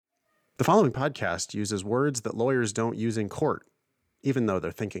The following podcast uses words that lawyers don't use in court, even though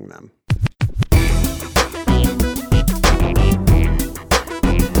they're thinking them.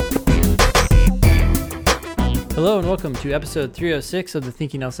 Hello and welcome to episode 306 of the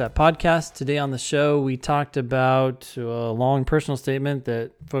Thinking LSAT podcast. Today on the show, we talked about a long personal statement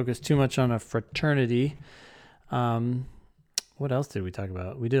that focused too much on a fraternity. What else did we talk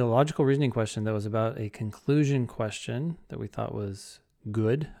about? We did a logical reasoning question that was about a conclusion question that we thought was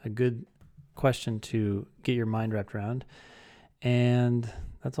good, a good question to get your mind wrapped around. And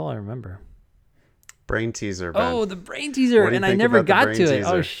that's all I remember. Brain teaser, Ben. Oh, the brain teaser, and I never got to it. Teaser?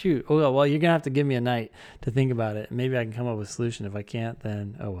 Oh, shoot. Oh, well, you're going to have to give me a night to think about it. Maybe I can come up with a solution. If I can't,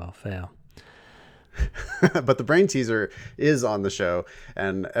 then, oh, well, fail. But the brain teaser is on the show,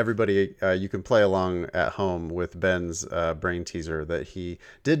 and everybody, you can play along at home with Ben's brain teaser that he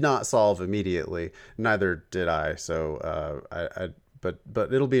did not solve immediately. Neither did I. So,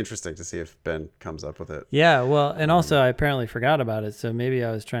 But it'll be interesting to see if Ben comes up with it. Yeah, well, and also I apparently forgot about it, so maybe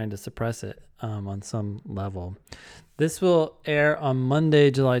I was trying to suppress it on some level. This will air on Monday,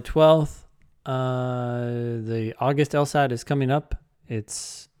 July 12th. The August LSAT is coming up.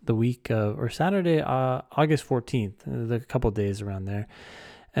 It's the week of, or Saturday, August 14th. There's a couple days around there.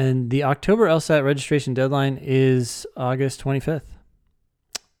 And the October LSAT registration deadline is August 25th.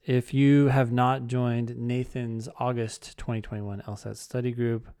 If you have not joined Nathan's August 2021 LSAT study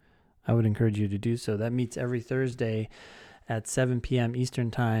group, I would encourage you to do so. That meets every Thursday at 7 p.m. Eastern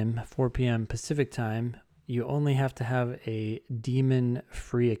Time, 4 p.m. Pacific Time. You only have to have a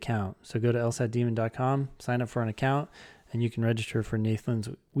Demon-free account. So go to lsatdemon.com, sign up for an account, and you can register for Nathan's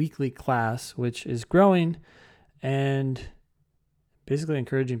weekly class, which is growing and basically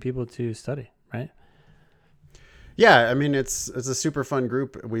encouraging people to study, right? Yeah, I mean, it's a super fun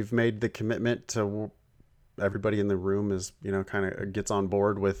group. We've made the commitment to everybody in the room is, kind of gets on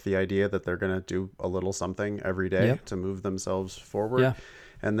board with the idea that they're going to do a little something every day to move themselves forward. Yeah.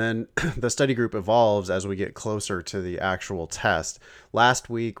 And then the study group evolves as we get closer to the actual test. Last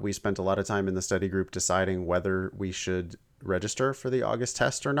week, we spent a lot of time in the study group deciding whether we should register for the August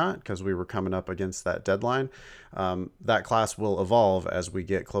test or not, because we were coming up against that deadline. That class will evolve as we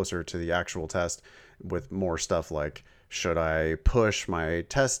get closer to the actual test, with more stuff like, should I push my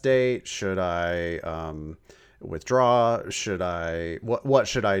test date? Should I withdraw? What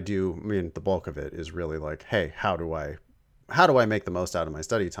should I do? I mean, the bulk of it is really like, hey, how do I make the most out of my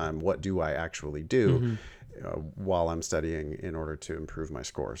study time? What do I actually do while I'm studying in order to improve my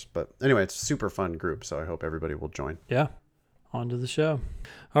scores? But anyway, it's a super fun group, so I hope everybody will join. Yeah. On to the show.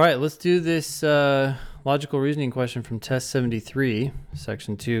 All right, let's do this logical reasoning question from Test 73,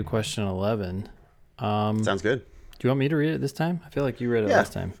 Section 2, Question 11. Sounds good. Do you want me to read it this time? I feel like you read it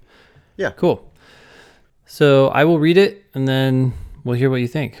last time. Yeah. Cool. So I will read it, and then we'll hear what you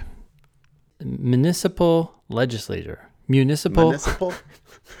think. Municipal legislator. Municipal?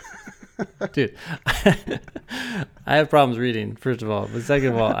 Dude, I have problems reading, first of all. But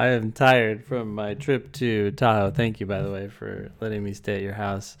second of all, I am tired from my trip to Tahoe. Thank you, by the way, for letting me stay at your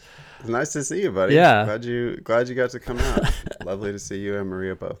house. It's nice to see you, buddy. Yeah. Glad you got to come out. Lovely to see you and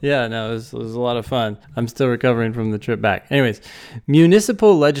Maria both. Yeah, no, it was a lot of fun. I'm still recovering from the trip back. Anyways,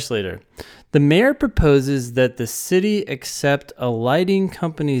 municipal legislator. The mayor proposes that the city accept a lighting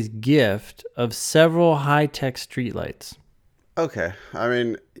company's gift of several high-tech streetlights. Okay. I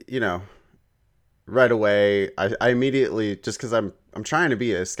mean, right away, I immediately, just because I'm trying to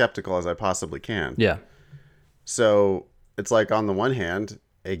be as skeptical as I possibly can. Yeah. So it's like, on the one hand,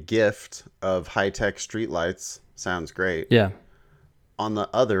 a gift of high-tech streetlights sounds great. Yeah. On the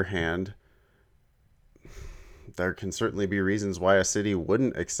other hand, there can certainly be reasons why a city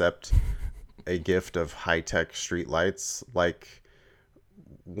wouldn't accept a gift of high-tech streetlights. Like,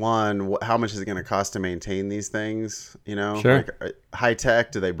 one, how much is it going to cost to maintain these things? Sure. Like, high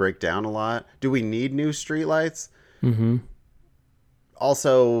tech, do they break down a lot? Do we need new streetlights? Mm-hmm.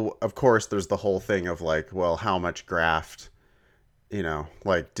 Also, of course, there's the whole thing of like, well, how much graft?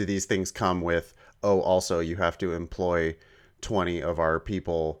 Like, do these things come with? Oh, also, you have to employ 20 of our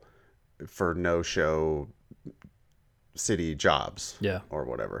people for no-show city jobs, or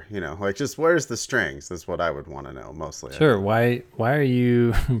whatever. Like, just where's the strings? That's what I would want to know mostly. Sure. Why are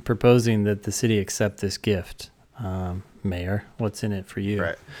you proposing that the city accept this gift, Mayor? What's in it for you?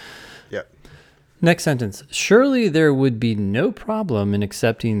 Right. Yep. Next sentence. Surely there would be no problem in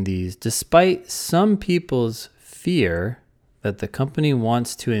accepting these, despite some people's fear that the company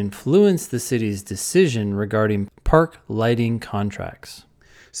wants to influence the city's decision regarding park lighting contracts.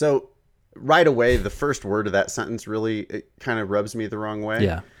 So right away, the first word of that sentence really, it kind of rubs me the wrong way.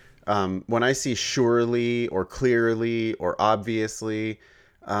 Yeah. When I see surely or clearly or obviously,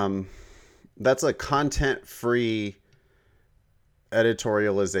 that's a content-free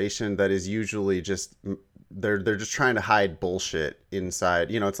editorialization that is usually just they're just trying to hide bullshit inside.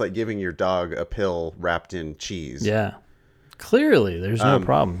 It's like giving your dog a pill wrapped in cheese. Yeah. Clearly, there's no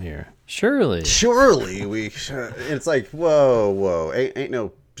problem here. Surely. It's like, whoa. Ain't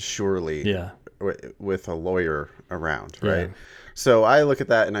no surely. Yeah. With a lawyer around, right? Yeah. So I look at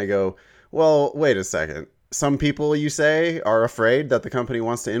that and I go, well, wait a second. Some people, you say, are afraid that the company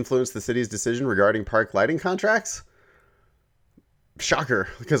wants to influence the city's decision regarding park lighting contracts? Shocker,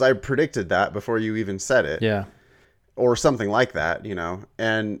 because I predicted that before you even said it. Yeah. Or something like that,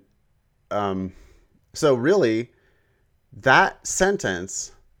 And so really, that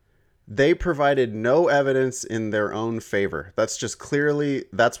sentence, they provided no evidence in their own favor. That's just clearly,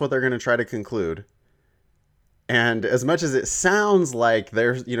 that's what they're going to try to conclude. And as much as it sounds like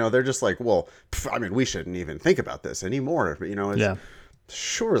they're just like, well, we shouldn't even think about this anymore.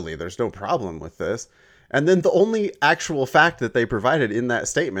 Surely there's no problem with this. And then the only actual fact that they provided in that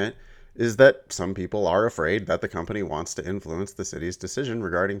statement is that some people are afraid that the company wants to influence the city's decision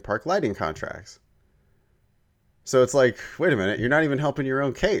regarding park lighting contracts. So it's like, wait a minute, you're not even helping your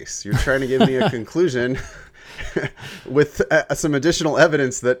own case. You're trying to give me a conclusion with some additional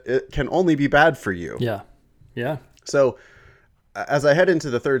evidence that it can only be bad for you. Yeah. Yeah. So as I head into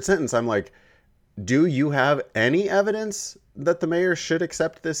the third sentence, I'm like, do you have any evidence that the mayor should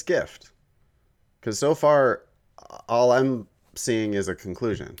accept this gift? Because so far, all I'm seeing is a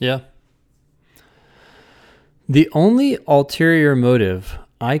conclusion. Yeah. The only ulterior motive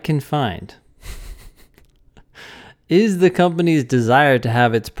I can find is the company's desire to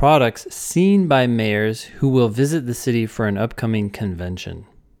have its products seen by mayors who will visit the city for an upcoming convention.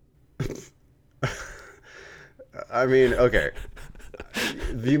 Okay.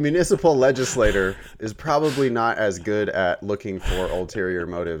 The municipal legislator is probably not as good at looking for ulterior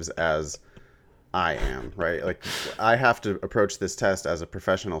motives as I am, right? Like, I have to approach this test as a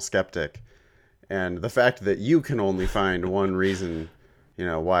professional skeptic. And the fact that you can only find one reason,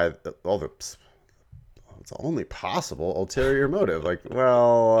 why it's the only possible ulterior motive. Like,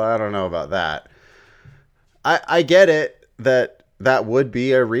 well, I don't know about that. I get it that would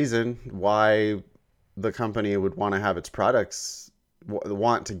be a reason why the company would want to have its products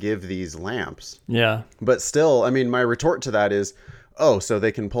want to give these lamps. Yeah. But still, my retort to that is, so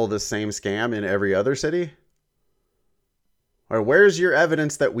they can pull this same scam in every other city? Or where's your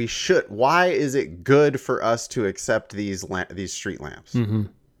evidence that we should? Why is it good for us to accept these street lamps? Mm-hmm.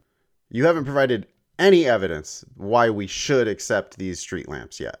 You haven't provided any evidence why we should accept these street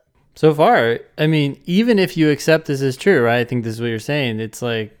lamps yet. So far, even if you accept this is true, right? I think this is what you're saying. It's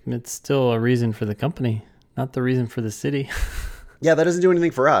like, it's still a reason for the company, not the reason for the city. Yeah, that doesn't do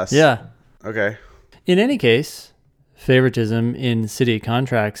anything for us. Yeah. Okay. In any case, favoritism in city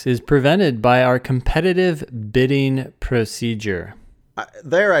contracts is prevented by our competitive bidding procedure.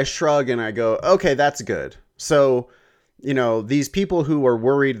 There I shrug and I go, okay, that's good. So, these people who are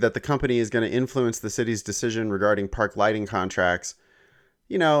worried that the company is going to influence the city's decision regarding park lighting contracts,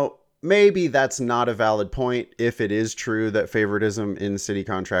 maybe that's not a valid point if it is true that favoritism in city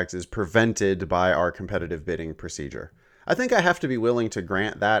contracts is prevented by our competitive bidding procedure. I think I have to be willing to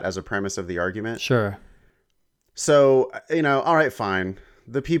grant that as a premise of the argument. Sure. So, all right, fine.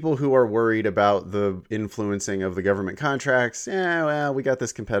 The people who are worried about the influencing of the government contracts, we got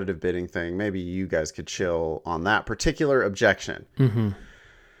this competitive bidding thing. Maybe you guys could chill on that particular objection. Mm-hmm.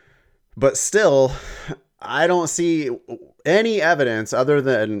 But still, I don't see any evidence other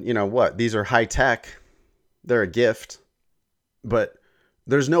than, these are high tech. They're a gift. But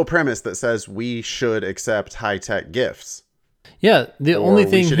there's no premise that says we should accept high tech gifts. Yeah, the only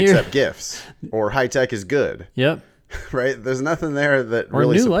thing we should here accept gifts, or high tech is good. Yep. Right? There's nothing there that or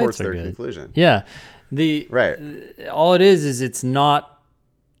really new supports lights are their good. conclusion. Yeah. Right. All it is it's not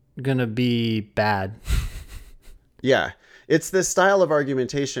gonna be bad. Yeah. It's this style of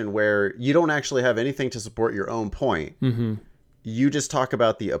argumentation where you don't actually have anything to support your own point. Mm-hmm. You just talk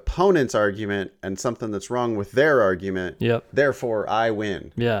about the opponent's argument and something that's wrong with their argument. Yep. Therefore, I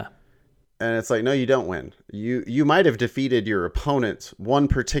win. Yeah. And it's like, no, you don't win. You might have defeated your opponent's one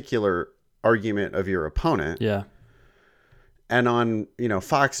particular argument of your opponent. Yeah. And on,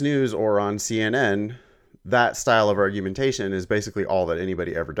 Fox News or on CNN, that style of argumentation is basically all that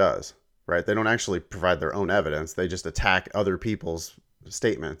anybody ever does, right? They don't actually provide their own evidence. They just attack other people's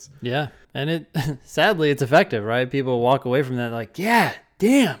statements. Yeah. And sadly, it's effective, right? People walk away from that like, yeah,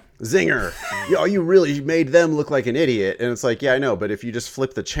 damn. Zinger. You really made them look like an idiot. And it's like, yeah, I know. But if you just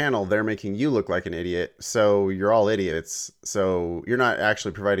flip the channel, they're making you look like an idiot. So you're all idiots. So you're not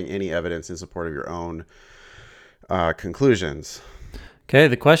actually providing any evidence in support of your own conclusions. Okay.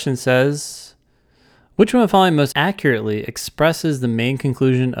 The question says, Which one of the following most accurately expresses the main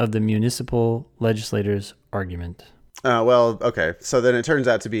conclusion of the municipal legislator's argument? Well, okay. So then it turns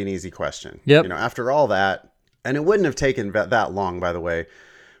out to be an easy question. Yep. You know, after all that, and it wouldn't have taken that long, by the way.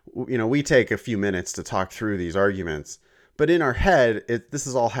 You know, we take a few minutes to talk through these arguments, but in our head, this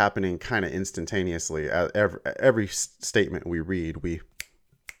is all happening kind of instantaneously. Every statement we read, we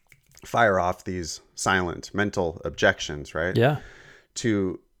fire off these silent mental objections, right? Yeah.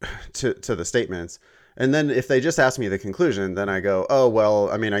 To the statements. And then if they just ask me the conclusion, then I go, oh, well,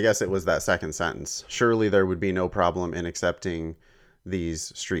 I mean, I guess it was that second sentence. Surely there would be no problem in accepting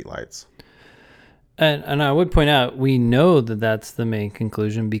these streetlights. And I would point out, we know that that's the main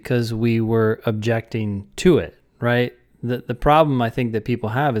conclusion because we were objecting to it, right? The problem I think that people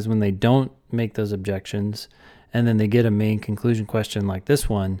have is when they don't make those objections and then they get a main conclusion question like this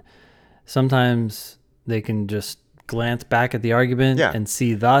one, sometimes they can just glance back at the argument and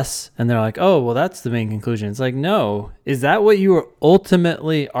see thus, and they're like, oh, well, that's the main conclusion. It's like, no, is that what you were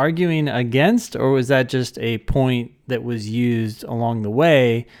ultimately arguing against, or was that just a point that was used along the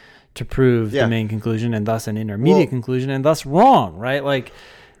way to prove the main conclusion and thus an intermediate conclusion and thus wrong, right? Like,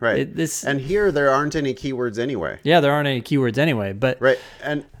 right. And here there aren't any keywords anyway. Yeah, there aren't any keywords anyway, but right.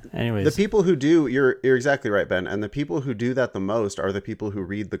 And anyways, the people who do, you're exactly right, Ben. And the people who do that the most are the people who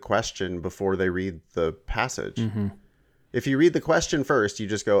read the question before they read the passage. Mm-hmm. If you read the question first, you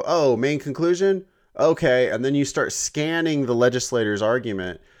just go, oh, main conclusion? Okay. And then you start scanning the legislator's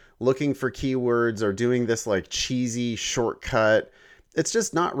argument, looking for keywords or doing this like cheesy shortcut. It's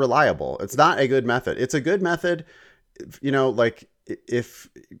just not reliable. It's not a good method. It's a good method, you know, like if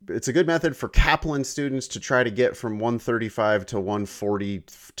it's a good method for Kaplan students to try to get from 135 to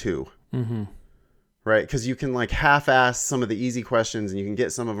 142. Mm-hmm. Right? Because you can like half-ass some of the easy questions and you can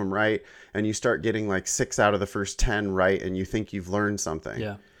get some of them right. And you start getting like 6 out of the first 10 right. And you think you've learned something.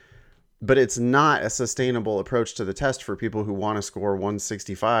 Yeah. But it's not a sustainable approach to the test for people who want to score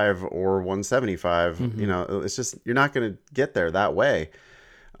 165 or 175. Mm-hmm. You know, it's just, you're not going to get there that way.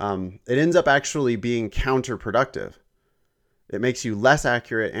 It ends up actually being counterproductive. It makes you less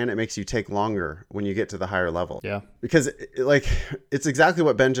accurate and it makes you take longer when you get to the higher level. Yeah. Because like, it's exactly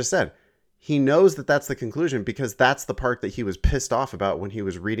what Ben just said. He knows that that's the conclusion because that's the part that he was pissed off about when he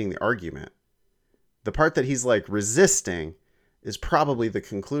was reading the argument. The part that he's like resisting is probably the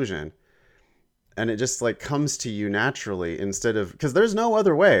conclusion. And it just like comes to you naturally instead of, because there's no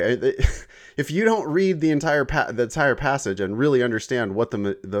other way. If you don't read the entire passage and really understand what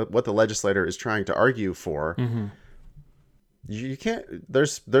the legislator is trying to argue for, mm-hmm. you can't.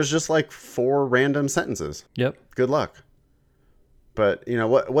 There's just like 4 random sentences. Yep. Good luck. But you know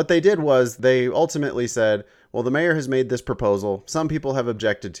what they did was they ultimately said, well, the mayor has made this proposal. Some people have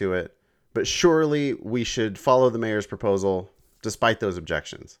objected to it, but surely we should follow the mayor's proposal despite those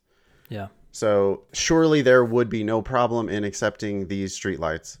objections. Yeah. So surely there would be no problem in accepting these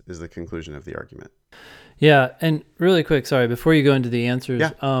streetlights is the conclusion of the argument. Yeah. And really quick, sorry, before you go into the answers,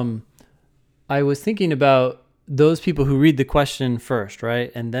 I was thinking about those people who read the question first,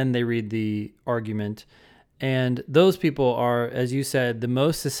 right? And then they read the argument. And those people are, as you said, the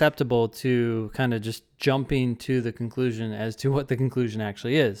most susceptible to kind of just jumping to the conclusion as to what the conclusion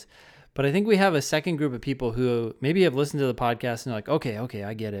actually is. But I think we have a second group of people who maybe have listened to the podcast and are like, okay,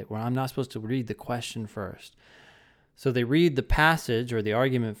 I get it. Well, I'm not supposed to read the question first. So they read the passage or the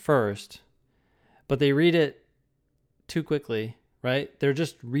argument first, but they read it too quickly, right? They're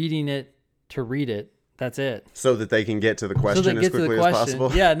just reading it to read it. That's it. So that they can get to the question as quickly as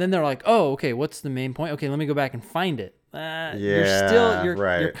possible. Yeah, and then they're like, oh, okay, what's the main point? Okay, let me go back and find it.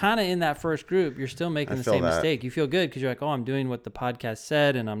 You're kind of in that first group. You're still making the same mistake. You feel good because you're like, oh, I'm doing what the podcast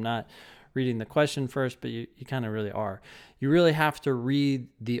said and I'm not reading the question first, but you kind of really are. You really have to read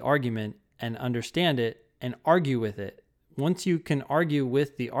the argument and understand it and argue with it. Once you can argue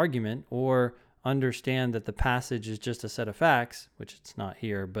with the argument or understand that the passage is just a set of facts, which it's not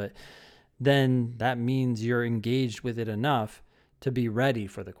here, but then that means you're engaged with it enough to be ready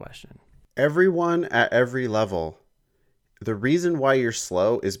for the question. Everyone at every level, the reason why you're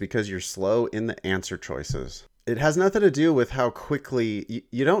slow is because you're slow in the answer choices. It has nothing to do with how quickly,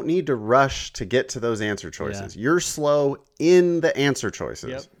 you don't need to rush to get to those answer choices. Yeah. You're slow in the answer choices.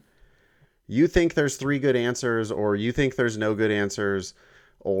 Yep. You think there's 3 good answers, or you think there's no good answers,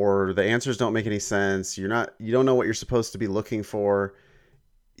 or the answers don't make any sense. You don't know what you're supposed to be looking for.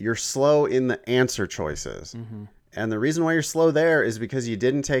 You're slow in the answer choices. Mm-hmm. And the reason why you're slow there is because you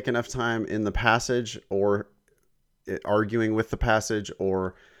didn't take enough time in the passage or arguing with the passage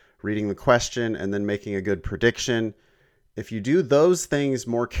or reading the question and then making a good prediction. If you do those things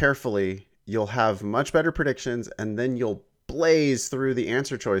more carefully, you'll have much better predictions and then you'll blaze through the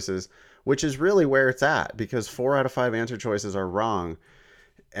answer choices, which is really where it's at, because 4 out of 5 answer choices are wrong.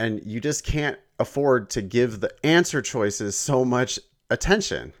 And you just can't afford to give the answer choices so much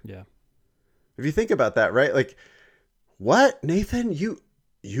attention. Yeah. If you think about that, right? Like, what, Nathan? You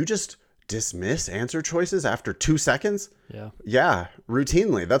just dismiss answer choices after 2 seconds? Yeah. Yeah,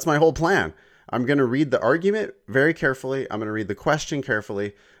 routinely. That's my whole plan. I'm going to read the argument very carefully. I'm going to read the question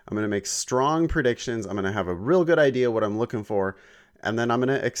carefully. I'm going to make strong predictions. I'm going to have a real good idea what I'm looking for. And then I'm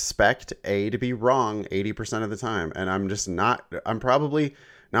going to expect A to be wrong 80% of the time. And I'm probably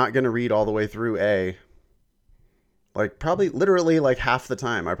not going to read all the way through A. Like, probably literally like half the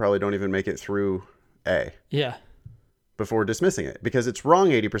time. I probably don't even make it through A. Yeah. Before dismissing it, because it's wrong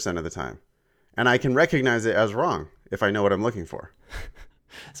 80% of the time. And I can recognize it as wrong if I know what I'm looking for.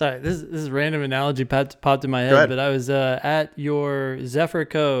 Sorry, this is a random analogy popped in my head, but I was at your Zephyr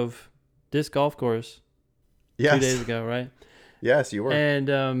Cove disc golf course 2 days ago, right? Yes, you were.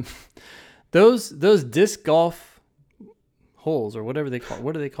 And those disc golf holes, or whatever they call,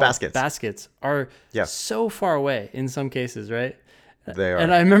 what do they call baskets are so far away in some cases, right? They are.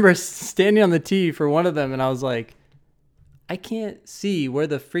 And I remember standing on the tee for one of them, and I was like, I can't see where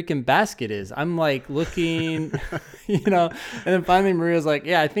the freaking basket is. I'm like looking, and then finally Maria's like,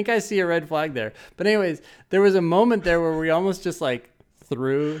 yeah, I think I see a red flag there. But anyways, there was a moment there where we almost just like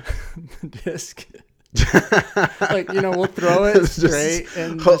threw the disc. Like, we'll throw it straight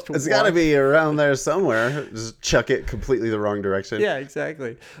and it's got to be around there somewhere. Just chuck it completely the wrong direction. Yeah,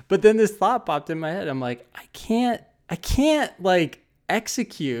 exactly. But then this thought popped in my head. I'm like, I can't like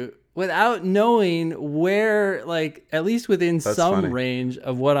execute without knowing where, like, at least within some range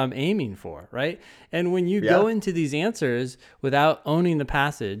of what I'm aiming for, right? And when you go into these answers without owning the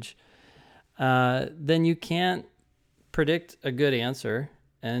passage, then you can't predict a good answer,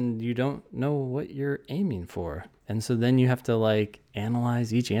 and you don't know what you're aiming for. And so then you have to, like,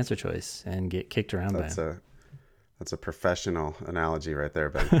 analyze each answer choice and get kicked around by them. That's a professional analogy right there,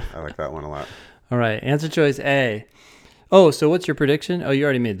 Ben. I like that one a lot. All right, answer choice A. Oh, so what's your prediction? Oh, you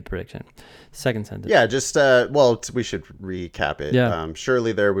already made the prediction. Second sentence. Yeah, just, we should recap it. Yeah.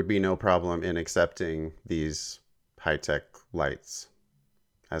 Surely there would be no problem in accepting these high-tech lights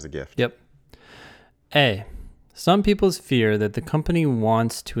as a gift. Yep. A. Some people's fear that the company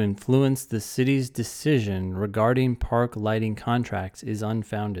wants to influence the city's decision regarding park lighting contracts is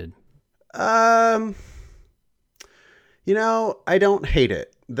unfounded. I don't hate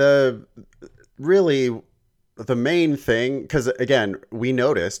it. The main thing, because again, we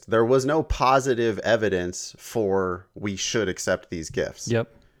noticed there was no positive evidence for we should accept these gifts.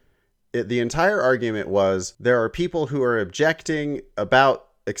 Yep. The entire argument was there are people who are objecting about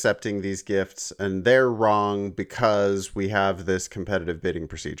accepting these gifts, and they're wrong because we have this competitive bidding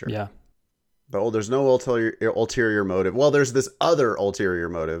procedure. Yeah. There's no ulterior motive. Well, there's this other ulterior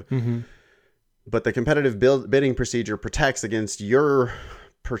motive, but the competitive bidding procedure protects against your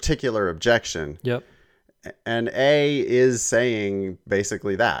particular objection. Yep. And A is saying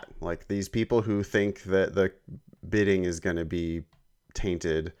basically that, like, these people who think that the bidding is going to be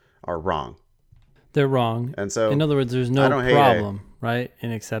tainted are wrong. They're wrong. And so, in other words, there's no problem, right,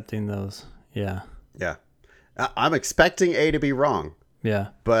 in accepting those. Yeah. Yeah. I'm expecting A to be wrong. Yeah.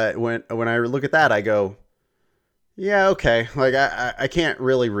 But when I look at that, I go, yeah, okay. Like, I can't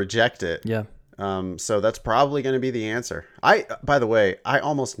really reject it. Yeah. So that's probably going to be the answer. By the way, I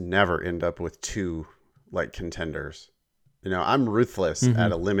almost never end up with two like contenders. I'm ruthless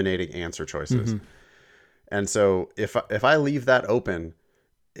at eliminating answer choices. And so if I leave that open,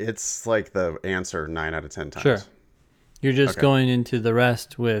 it's like the answer 9 out of 10 times. Sure. You're just going into the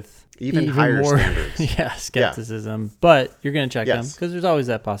rest with even higher more standards. Skepticism. But you're going to check them because there's always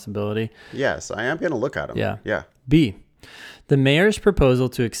that possibility. Yes, I am going to look at them. Yeah. B, the mayor's proposal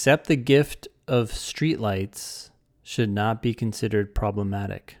to accept the gift of streetlights should not be considered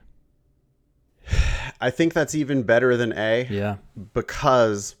problematic. I think that's even better than A. Yeah.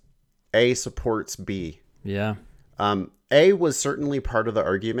 Because A supports B. Yeah. A was certainly part of the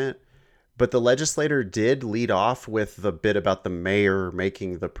argument, but the legislator did lead off with the bit about the mayor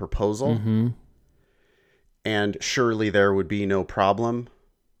making the proposal. And surely there would be no problem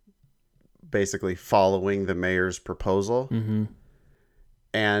basically following the mayor's proposal.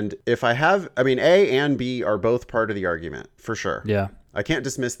 And if A and B are both part of the argument, for sure. Yeah. I can't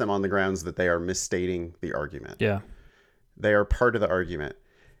dismiss them on the grounds that they are misstating the argument. Yeah. They are part of the argument.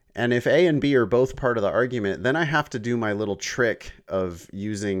 And if A and B are both part of the argument, then I have to do my little trick of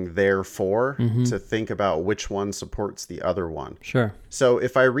using therefore to think about which one supports the other one. Sure. So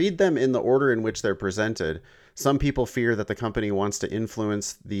if I read them in the order in which they're presented, Some people fear that the company wants to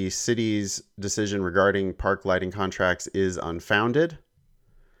influence the city's decision regarding park lighting contracts is unfounded.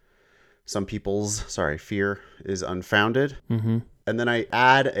 Some people's, fear is unfounded. Mm-hmm. And then I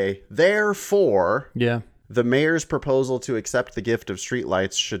add a therefore. Yeah. The mayor's proposal to accept the gift of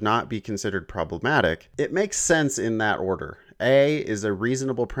streetlights should not be considered problematic. It makes sense in that order. A is a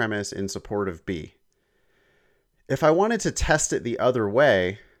reasonable premise in support of B. If I wanted to test it the other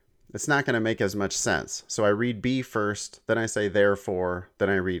way, it's not going to make as much sense. So I read B first, then I say therefore, then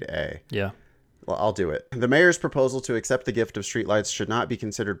I read A. Yeah. Well, I'll do it. The mayor's proposal to accept the gift of streetlights should not be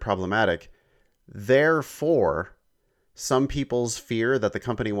considered problematic. Therefore, some people's fear that the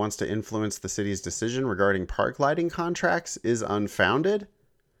company wants to influence the city's decision regarding park lighting contracts is unfounded.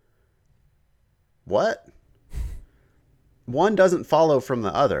 What? One doesn't follow from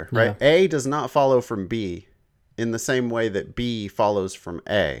the other, right? Yeah. A does not follow from B in the same way that B follows from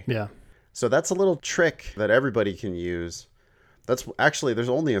A. Yeah. So that's a little trick that everybody can use. That's actually, there's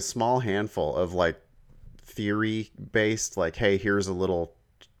only a small handful of like theory based, like, hey, here's a little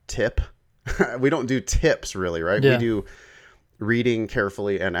tip. We don't do tips really, right? Yeah. We do reading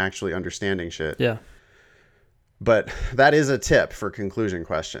carefully and actually understanding shit. Yeah. But that is a tip for conclusion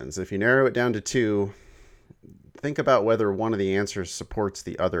questions. If you narrow it down to 2, think about whether one of the answers supports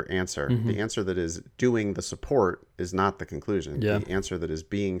the other answer. Mm-hmm. The answer that is doing the support is not the conclusion. Yeah. The answer that is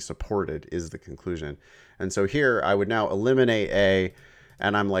being supported is the conclusion. And so here I would now eliminate A,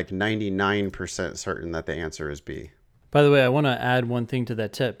 and I'm like 99% certain that the answer is B. By the way, I want to add one thing to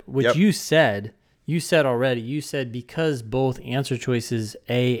that tip, which Yep. you said already. You said because both answer choices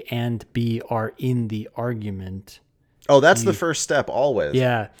A and B are in the argument. Oh, that's the first step always.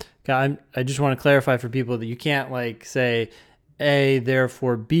 Yeah. I just want to clarify for people that you can't like say A,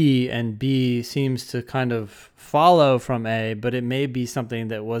 therefore B, and B seems to kind of follow from A, but it may be something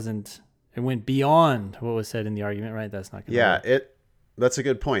that it went beyond what was said in the argument, right? That's not going to work. That's a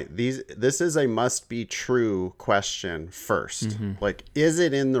good point. This is a must be true question first. Mm-hmm. Like, is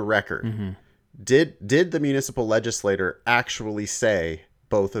it in the record? Mm-hmm. Did the municipal legislator actually say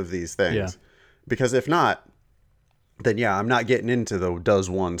both of these things? Yeah. Because if not, then yeah, I'm not getting into the does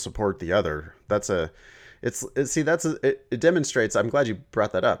one support the other. It demonstrates. I'm glad you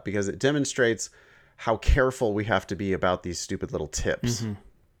brought that up because it demonstrates how careful we have to be about these stupid little tips. Mm-hmm.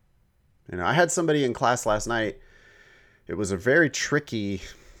 You know, I had somebody in class last night. It was a very tricky.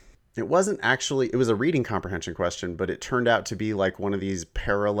 It wasn't actually. It was a reading comprehension question, but it turned out to be like one of these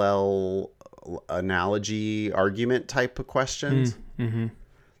parallel analogy argument type of questions. Mm-hmm.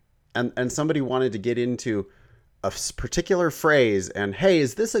 And somebody wanted to get into a particular phrase and, hey,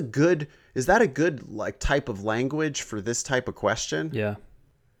 is that a good like type of language for this type of question? Yeah.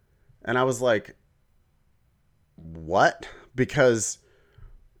 And I was like, what? Because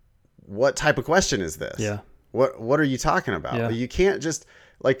what type of question is this? Yeah. What are you talking about? Yeah. You can't just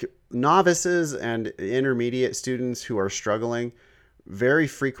like novices and intermediate students who are struggling very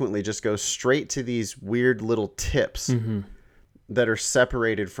frequently just go straight to these weird little tips Mm-hmm. that are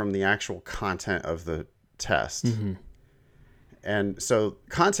separated from the actual content of the test. Mm-hmm. And so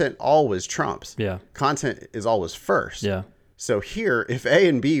content always trumps. Yeah. Content is always first. Yeah. So here, if A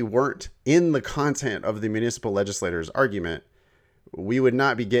and B weren't in the content of the municipal legislator's argument, we would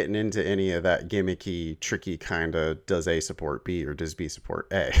not be getting into any of that gimmicky, tricky kind of does A support B or does B support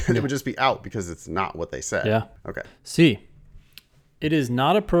A. It would just be out because it's not what they said. Yeah. Okay. C. It is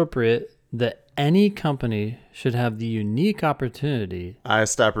not appropriate that any company should have the unique opportunity. I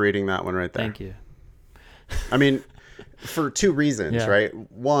stop reading that one right there. Thank you. I mean, for 2 reasons, Yeah.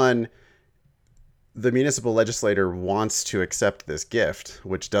 right? One, the municipal legislator wants to accept this gift,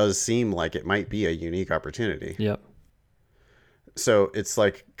 which does seem like it might be a unique opportunity. Yep. So it's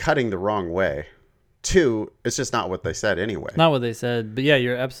like cutting the wrong way. 2, it's just not what they said anyway. Not what they said, but yeah,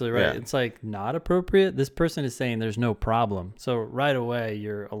 you're absolutely right. Yeah. It's like not appropriate. This person is saying there's no problem. So right away,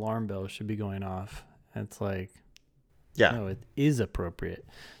 your alarm bell should be going off. And it's like, Yeah. no, it is appropriate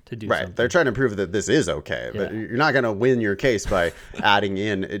to do Right. something. They're trying to prove that this is okay, but Yeah. you're not going to win your case by adding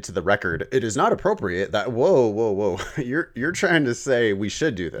in it to the record. It is not appropriate that, whoa. You're trying to say we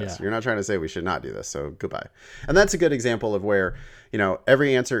should do this. Yeah. You're not trying to say we should not do this. So goodbye. And that's a good example of where,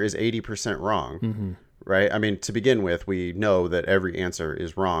 every answer is 80% wrong, Mm-hmm. right? I mean, to begin with, we know that every answer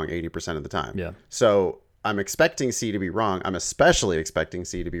is wrong 80% of the time. Yeah. So I'm expecting C to be wrong. I'm especially expecting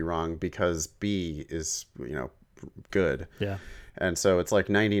C to be wrong because B is, good. Yeah. And so it's like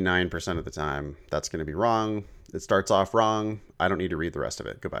 99% of the time that's going to be wrong. It starts off wrong. I don't need to read the rest of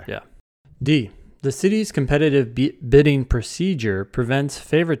it. Goodbye. Yeah. D. The city's competitive bidding procedure prevents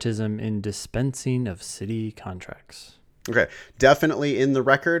favoritism in dispensing of city contracts. Okay. Definitely in the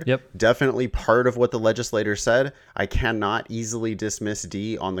record. Yep. Definitely part of what the legislator said. I cannot easily dismiss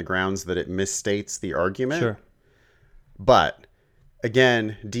D on the grounds that it misstates the argument. Sure. But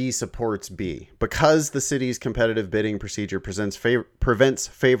again, D supports B. Because the city's competitive bidding procedure prevents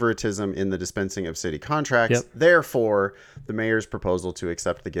favoritism in the dispensing of city contracts, Yep. therefore, the mayor's proposal to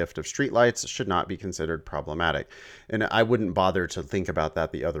accept the gift of streetlights should not be considered problematic. And I wouldn't bother to think about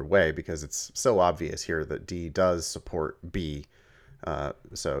that the other way because it's so obvious here that D does support B.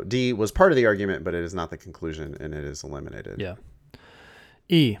 So D was part of the argument, but it is not the conclusion, and it is eliminated. Yeah.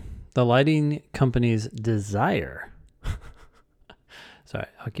 E, the lighting company's desire. Sorry,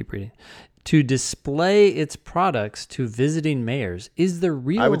 I'll keep reading. To display its products to visiting mayors is the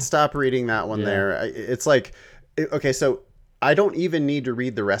real... I would stop reading that one there. It's like, okay, so I don't even need to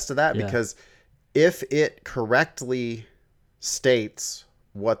read the rest of that because if it correctly states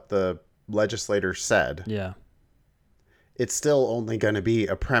what the legislator said, it's still only going to be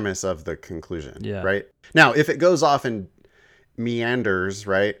a premise of the conclusion, right? Now, if it goes off and meanders,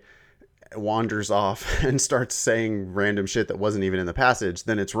 right, wanders off and starts saying random shit that wasn't even in the passage,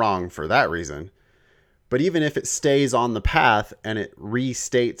 then it's wrong for that reason. But even if it stays on the path and it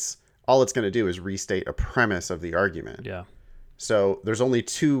restates, all it's going to do is restate a premise of the argument. Yeah. So there's only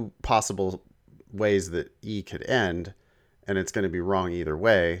two possible ways that E could end, and it's going to be wrong either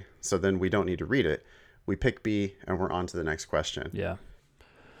way. So then we don't need to read it. We pick B and we're on to the next question. Yeah.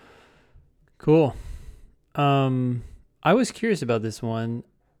 Cool. I was curious about this one,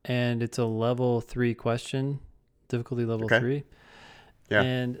 and it's a level 3 question, difficulty level 3. Yeah.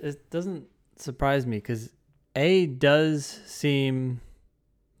 And it doesn't surprise me because A does seem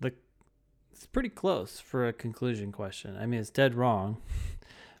like it's pretty close for a conclusion question. I mean, it's dead wrong,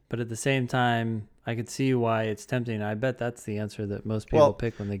 but at the same time, I could see why it's tempting. I bet that's the answer that most people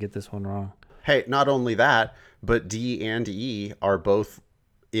pick when they get this one wrong. Hey, not only that, but D and E are both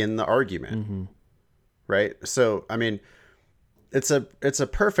in the argument, right? So, I mean, it's a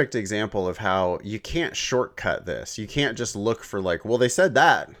perfect example of how you can't shortcut this. You can't just look for like, well, they said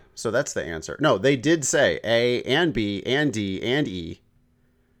that, so that's the answer. No, they did say A and B and D and E.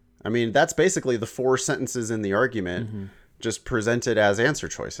 I mean, that's basically the 4 sentences in the argument just presented as answer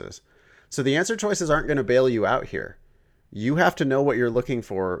choices. So the answer choices aren't going to bail you out here. You have to know what you're looking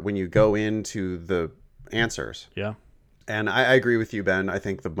for when you go into the answers. Yeah. And I agree with you, Ben. I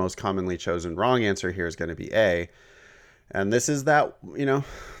think the most commonly chosen wrong answer here is going to be A. And this is that,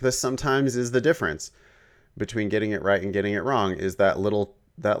 this sometimes is the difference between getting it right and getting it wrong, is that little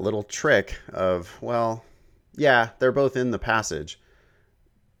trick of, well, yeah, they're both in the passage.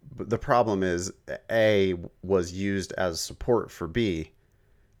 But the problem is A was used as support for B.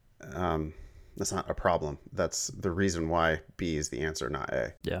 That's not a problem. That's the reason why B is the answer, not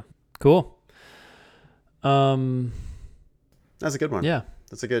A. Yeah. Cool. That's a good one. Yeah.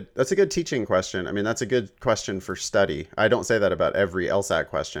 That's a good teaching question. I mean, that's a good question for study. I don't say that about every LSAT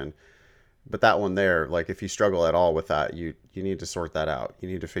question, but that one there, like if you struggle at all with that, you need to sort that out. You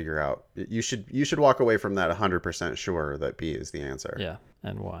need to figure out, you should walk away from that 100% sure that B is the answer. Yeah.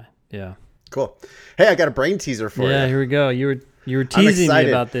 And why? Yeah. Cool. Hey, I got a brain teaser for you. Yeah, here we go. You were teasing me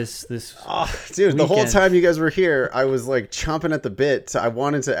about this oh, dude, weekend. The whole time you guys were here, I was like chomping at the bit. I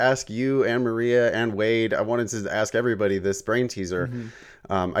wanted to ask you and Maria and Wade. I wanted to ask everybody this brain teaser.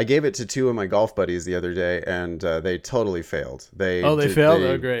 I gave it to 2 of my golf buddies the other day, and they totally failed. They failed?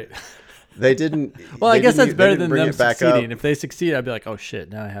 Oh, great. They didn't. Well, I guess that's better than them succeeding. Up. If they succeed, I'd be like, oh shit,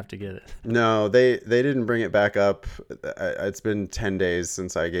 now I have to get it. No, they didn't bring it back up. It's been 10 days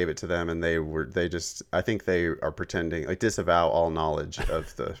since I gave it to them, and I think they are pretending, like disavow all knowledge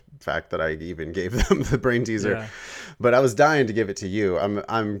of the fact that I even gave them the brain teaser. Yeah. But I was dying to give it to you.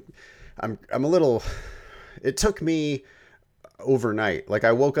 I'm a little. It took me overnight. Like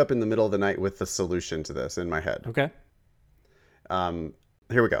I woke up in the middle of the night with the solution to this in my head. Okay.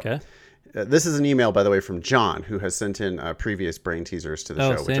 Here we go. Okay. This is an email, by the way, from John, who has sent in previous brain teasers to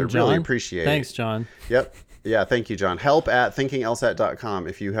the show, which I really appreciate. Thanks, John. Yep. Yeah, thank you, John. help@thinkinglsat.com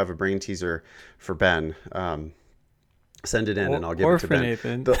if you have a brain teaser for Ben. Send it in and I'll give it to Ben.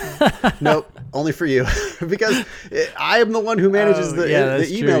 Nathan. Nope, only for you. Because I am the one who manages the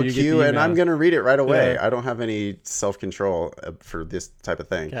email queue, and I'm going to read it right away. Yeah. I don't have any self-control for this type of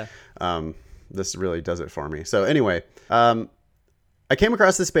thing. Okay. This really does it for me. So anyway, I came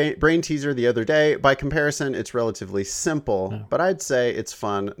across this brain teaser the other day. By comparison, it's relatively simple, but I'd say it's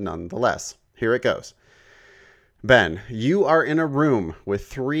fun nonetheless. Here it goes. Ben, you are in a room with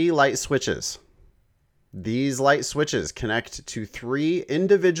 3 light switches. These light switches connect to 3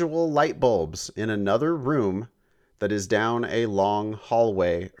 individual light bulbs in another room that is down a long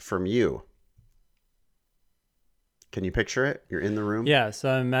hallway from you. Can you picture it? You're in the room. Yeah, so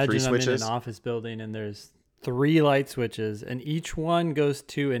imagine I'm in switches. an office building and there's 3 light switches, and each one goes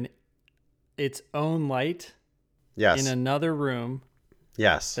to its own light Yes. in another room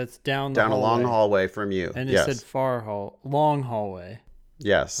Yes. that's down Down a long hallway from you. And it yes. said long hallway.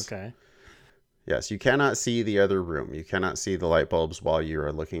 Yes. Okay. Yes. You cannot see the other room. You cannot see the light bulbs while you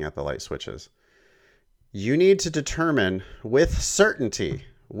are looking at the light switches. You need to determine with certainty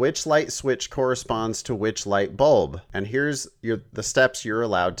which light switch corresponds to which light bulb. And here's the steps you're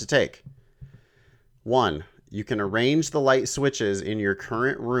allowed to take. 1. You can arrange the light switches in your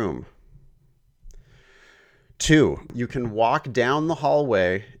current room. 2. You can walk down the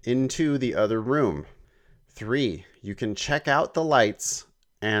hallway into the other room. 3. You can check out the lights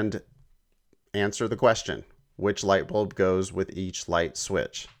and answer the question, which light bulb goes with each light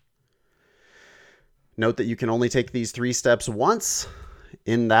switch. Note that you can only take these 3 steps once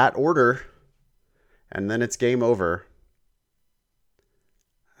in that order, and then it's game over.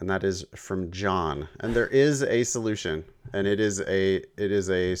 And that is from John. And there is a solution, and it is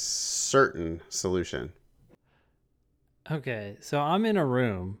a certain solution. Okay, so I'm in a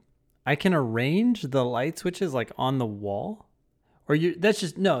room. I can arrange the light switches like on the wall? Or this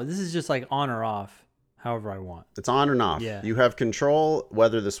is just like on or off, however I want. It's on and off. Yeah. You have control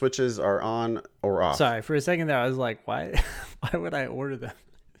whether the switches are on or off. Sorry, for a second there I was like, why would I order them?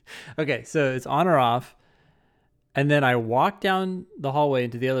 Okay, so it's on or off. And then I walk down the hallway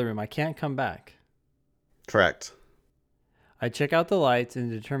into the other room. I can't come back. Correct. I check out the lights and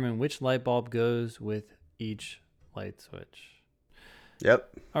determine which light bulb goes with each light switch. Yep.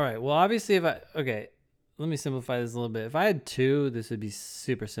 All right. Well, obviously, let me simplify this a little bit. If I had 2, this would be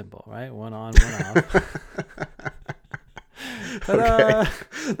super simple, right? One on, one off. Okay.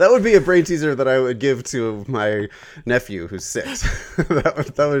 That would be a brain teaser that I would give to my nephew who's 6.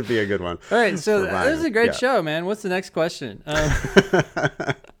 that would be a good one. All right. So this is a great show, man. What's the next question?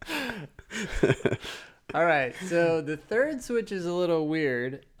 All right. So the third switch is a little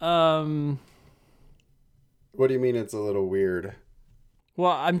weird. What do you mean it's a little weird?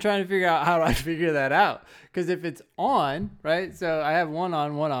 Well, I'm trying to figure out how do I figure that out. Because if it's on, right? So I have one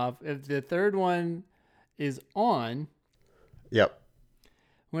on, one off. If the third one is on, yep.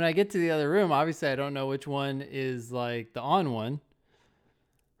 When I get to the other room, obviously I don't know which one is like the on one.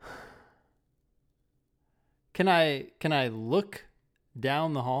 Can I look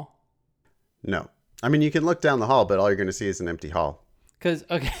down the hall? No. I mean, you can look down the hall, but all you're going to see is an empty hall. Because,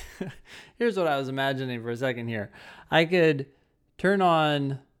 okay, here's what I was imagining for a second here. I could turn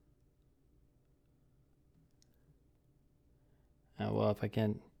on... well, if I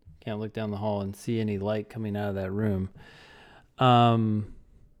can't look down the hall and see any light coming out of that room. I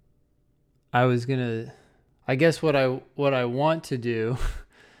guess what I want to do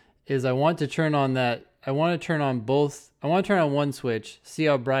is I want to turn on one switch, see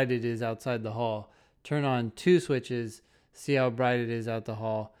how bright it is outside the hall, turn on 2 switches, see how bright it is out the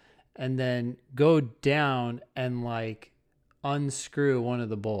hall, and then go down and like unscrew one of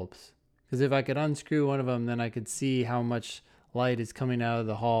the bulbs. Because if I could unscrew one of them, then I could see how much light is coming out of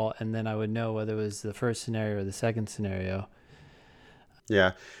the hall, and then I would know whether it was the first scenario or the second scenario.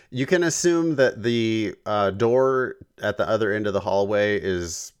 Yeah. You can assume that the door at the other end of the hallway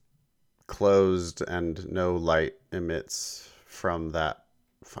is closed and no light emits from that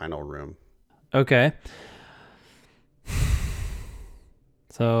final room. Okay.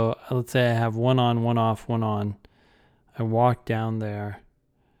 So let's say I have one on, one off, one on. I walk down there.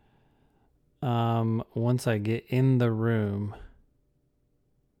 Once I get in the room,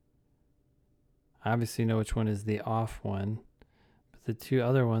 I obviously know which one is the off one. But the 2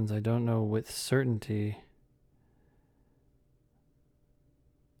 other ones I don't know with certainty.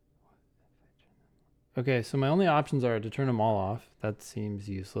 Okay, so my only options are to turn them all off. That seems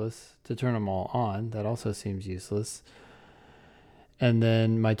useless. To turn them all on. That also seems useless. And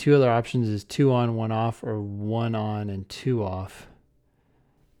then my 2 other options is 2 on, 1 off, or 1 on and 2 off.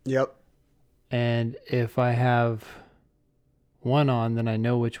 Yep. And if I have 1 on, then I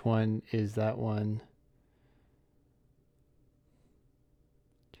know which one is that one.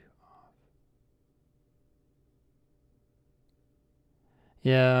 2 off.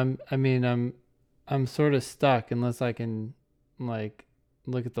 Yeah, I'm sort of stuck unless I can like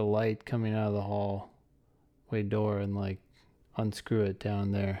look at the light coming out of the hallway door and like unscrew it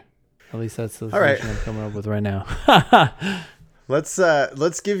down there. At least that's the solution I'm coming up with right now. Let's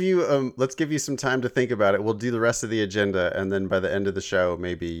give you some time to think about it. We'll do the rest of the agenda, and then by the end of the show,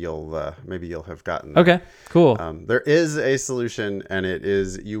 maybe you'll have gotten there. Okay, cool. There is a solution, and it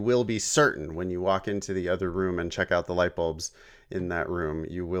is you will be certain when you walk into the other room and check out the light bulbs. in that room,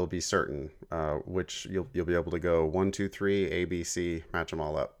 you will be certain, which you'll be able to go 1, 2, 3, A, B, C, match them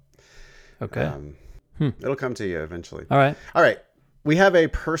all up. Okay. It'll come to you eventually. All right. All right. We have a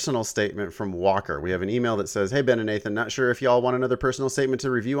personal statement from Walker. We have an email that says, "Hey, Ben and Nathan, not sure if y'all want another personal statement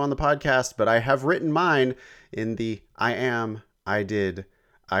to review on the podcast, but I have written mine in the I am, I did,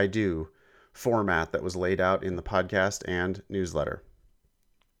 I do format that was laid out in the podcast and newsletter.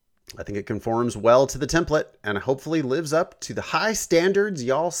 I think it conforms well to the template and hopefully lives up to the high standards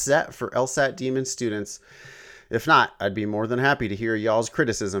y'all set for LSAT Demon students. If not, I'd be more than happy to hear y'all's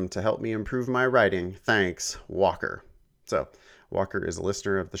criticism to help me improve my writing. Thanks, Walker." So Walker is a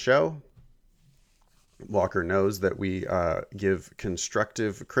listener of the show. Walker knows that we give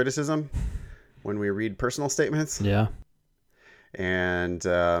constructive criticism when we read personal statements. Yeah. And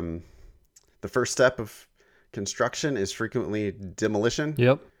the first step of construction is frequently demolition.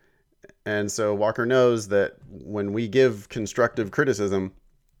 Yep. And so Walker knows that when we give constructive criticism,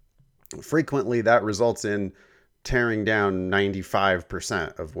 frequently that results in tearing down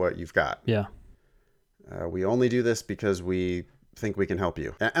 95% of what you've got. Yeah. We only do this because we think we can help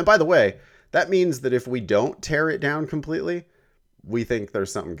you. And by the way, that means that if we don't tear it down completely, we think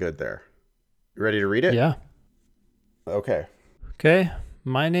there's something good there. You ready to read it? Yeah. Okay. Okay.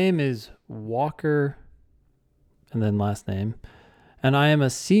 My name is Walker, and then last name. And I am a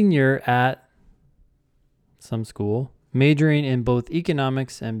senior at some school, majoring in both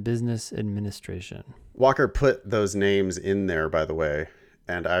economics and business administration. Walker put those names in there, by the way,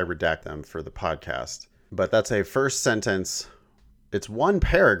 and I redact them for the podcast. But that's a first sentence. It's one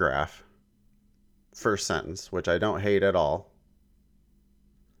paragraph, first sentence, which I don't hate at all.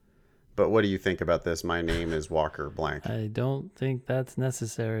 But what do you think about this? My name is Walker blank. I don't think that's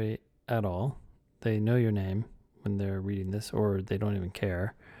necessary at all. They know your name when they're reading this, or they don't even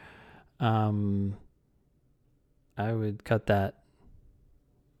care. I would cut that.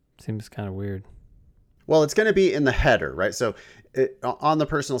 Seems kind of weird. Well, it's going to be in the header, right? So on the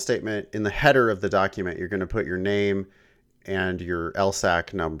personal statement, in the header of the document, you're going to put your name and your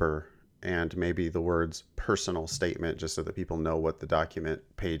LSAC number and maybe the words personal statement, just so that people know what the document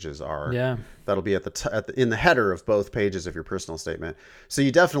pages are. Yeah. That'll be in the header of both pages of your personal statement. So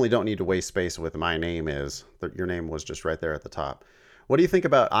you definitely don't need to waste space with "my name is." Your name was just right there at the top. What do you think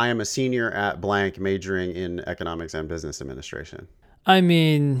about "I am a senior at blank majoring in economics and business administration"? I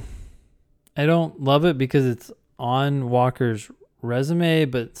mean, I don't love it because it's on Walker's resume,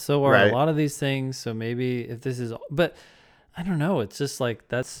 but so are Right. a lot of these things. So maybe if this is, but I don't know. It's just like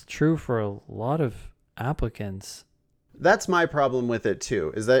that's true for a lot of applicants. That's my problem with it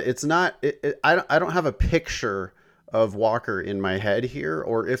too, is that it's not, I don't have a picture of Walker in my head here,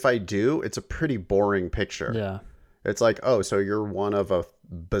 or if I do, it's a pretty boring picture. Yeah. It's like, oh, so you're one of a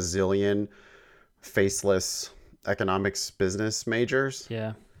bazillion faceless economics business majors.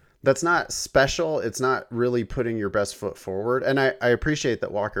 Yeah. That's not special. It's not really putting your best foot forward. And I appreciate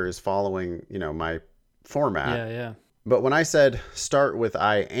that Walker is following, my format. Yeah. Yeah. But when I said start with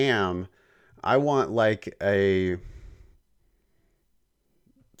 "I am," I want like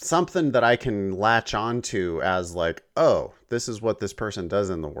something that I can latch onto as like, oh, this is what this person does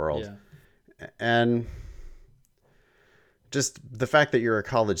in the world. Yeah. And just the fact that you're a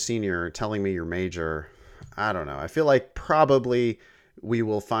college senior telling me your major, I don't know. I feel like probably we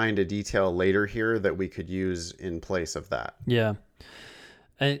will find a detail later here that we could use in place of that. Yeah.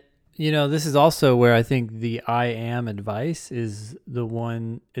 And this is also where I think the "I am" advice is the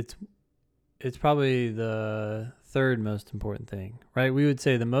one. It's probably the third most important thing, right? We would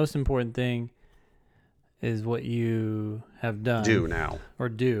say the most important thing is what you have done. Do now. Or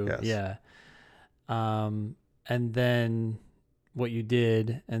do. Yes. Yeah. And then what you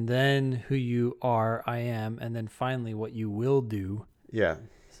did, and then who you are, "I am," and then finally what you will do. Yeah.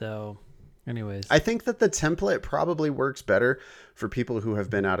 So anyways, I think that the template probably works better for people who have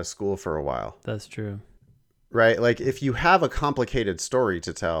been out of school for a while. that's true. Right? Like if you have a complicated story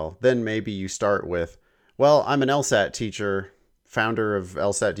to tell, then maybe you start with, well, I'm an LSAT teacher, founder of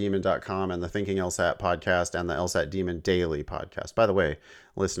LSATdemon.com and the Thinking LSAT podcast and the LSAT Demon Daily podcast. By the way,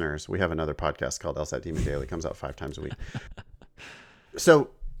 listeners, we have another podcast called LSAT Demon Daily. It comes out 5 times a week.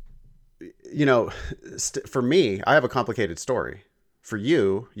 So, for me, I have a complicated story. For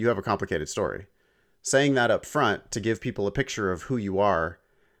you, you have a complicated story. Saying that up front to give people a picture of who you are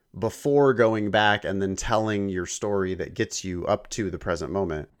before going back and then telling your story that gets you up to the present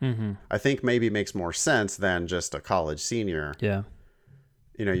moment, I think maybe makes more sense than just a college senior. Yeah.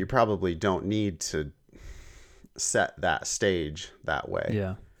 You probably don't need to set that stage that way.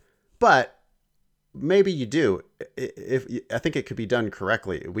 Yeah. But maybe you do. I think it could be done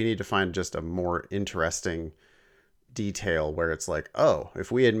correctly. We need to find just a more interesting, detail where it's like, oh,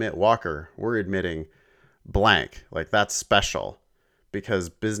 if we admit Walker, we're admitting blank. Like, that's special, because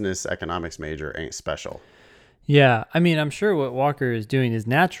business economics major ain't special. Yeah, I mean, I'm sure what Walker is doing is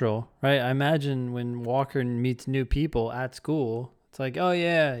natural, right? I imagine when Walker meets new people at school, it's like, oh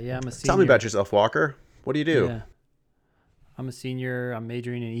yeah, I'm a senior. Tell me about yourself, Walker. What do you do? Yeah. I'm a senior. I'm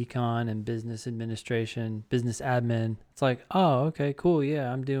majoring in econ and business administration, business admin. It's like, oh, okay, cool.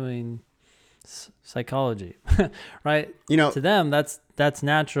 Yeah, I'm doing psychology, right? To them, that's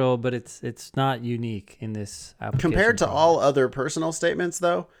natural, but it's not unique in this application. Compared to all other personal statements,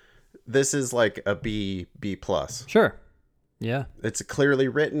 though, this is like a B plus. Sure. Yeah. It's clearly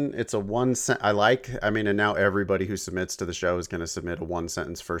written. It's a and now everybody who submits to the show is going to submit a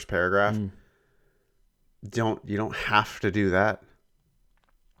 1-sentence first paragraph. You don't have to do that.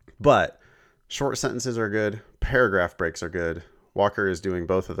 But short sentences are good. Paragraph breaks are good. Walker is doing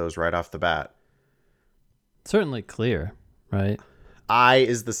both of those right off the bat. Certainly clear, right? I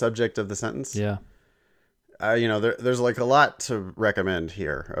is the subject of the sentence. Yeah. There's like a lot to recommend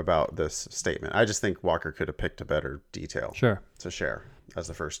here about this statement. I just think Walker could have picked a better detail to share as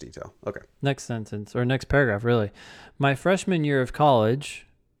the first detail. Okay. Next sentence, or next paragraph, really. My freshman year of college,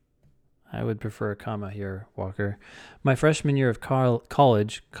 I would prefer a comma here, Walker. My freshman year of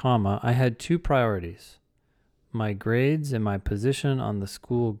college, comma, I had two priorities: my grades and my position on the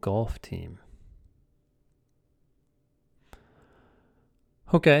school golf team.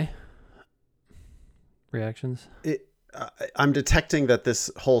 Okay. Reactions? I'm detecting that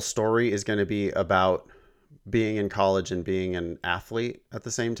this whole story is going to be about being in college and being an athlete at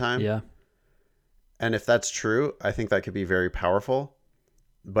the same time. Yeah. And if that's true, I think that could be very powerful.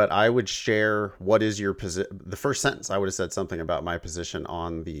 But I would share, what is your position? The first sentence, I would have said something about my position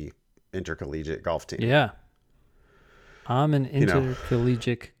on the intercollegiate golf team. Yeah. I'm an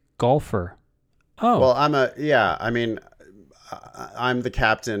intercollegiate golfer. Oh. Well, I'm the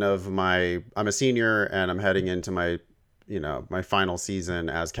captain of I'm a senior, and I'm heading into my final season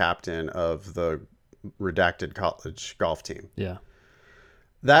as captain of the redacted college golf team. Yeah.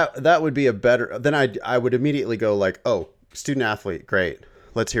 That would be a better, then I would immediately go like, oh, student athlete, great.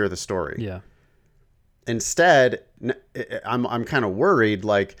 Let's hear the story. Yeah. Instead, I'm kind of worried,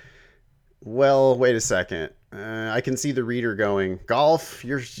 like, well, wait a second. I can see the reader going, golf,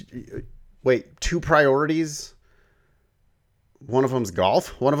 wait, two priorities? One of them's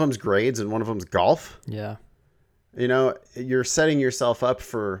golf, one of them's grades, and one of them's golf. Yeah. You're setting yourself up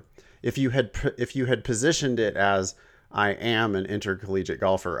for, if you had positioned it as, I am an intercollegiate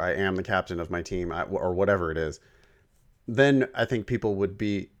golfer, I am the captain of my team, or whatever it is, then I think people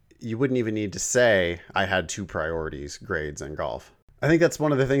you wouldn't even need to say I had two priorities, grades and golf. I think that's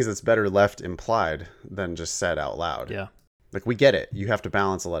one of the things that's better left implied than just said out loud. Yeah. Like, we get it. You have to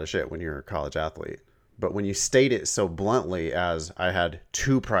balance a lot of shit when you're a college athlete. But when you state it so bluntly as, I had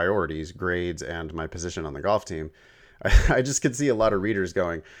two priorities, grades and my position on the golf team, I just could see a lot of readers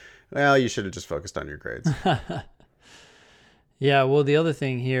going, well, you should have just focused on your grades. Yeah, well, the other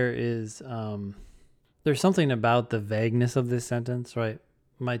thing here is there's something about the vagueness of this sentence, right?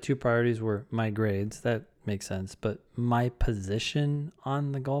 My two priorities were my grades. That makes sense. But my position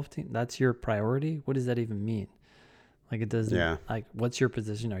on the golf team, that's your priority? What does that even mean? Like, it doesn't, like, what's your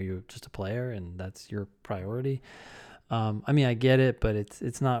position? Are you just a player and that's your priority? I get it, but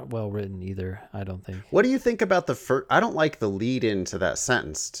it's not well written either, I don't think. What do you think about the first? I don't like the lead into that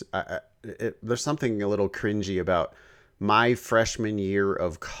sentence. There's something a little cringy about my freshman year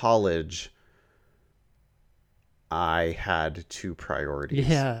of college. I had two priorities.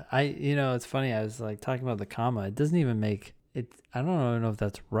 Yeah, it's funny. I was like talking about the comma. It doesn't even make it. I don't know if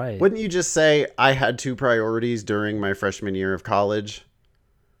that's right. Wouldn't you just say I had two priorities during my freshman year of college,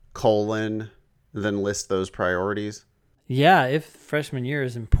 then list those priorities? Yeah, if freshman year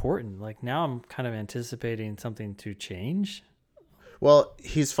is important. Like, now I'm kind of anticipating something to change. Well,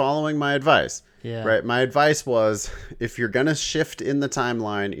 he's following my advice. Yeah. Right. My advice was, if you're going to shift in the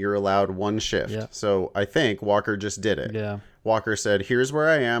timeline, you're allowed one shift. Yeah. So I think Walker just did it. Yeah. Walker said, here's where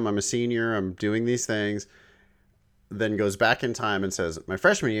I am. I'm a senior. I'm doing these things. Then goes back in time and says, my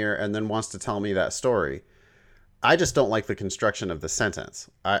freshman year, and then wants to tell me that story. I just don't like the construction of the sentence.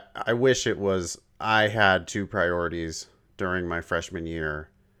 I wish it was, I had two priorities during my freshman year.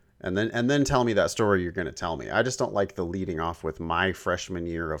 And then tell me that story you're going to tell me. I just don't like the leading off with my freshman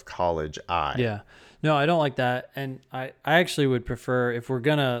year of college. Yeah. No, I don't like that. And I actually would prefer, if we're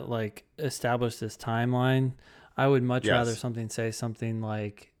going to like establish this timeline, I would much rather say something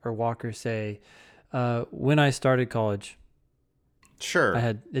like, or Walker say, when I started college.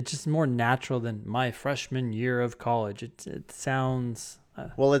 Sure. It's just more natural than my freshman year of college. It sounds,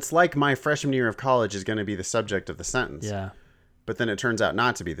 Well, it's like my freshman year of college is going to be the subject of the sentence. Yeah. But then it turns out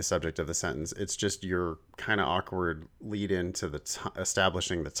not to be the subject of the sentence. It's just your kind of awkward lead into the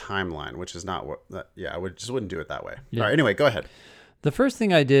establishing the timeline, which is not what. I wouldn't do it that way. Yeah. All right. Anyway, go ahead. The first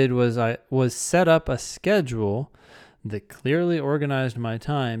thing I did was set up a schedule that clearly organized my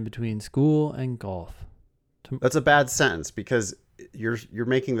time between school and golf. That's a bad sentence because you're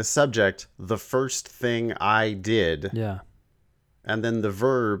making the subject the first thing I did. Yeah. And then the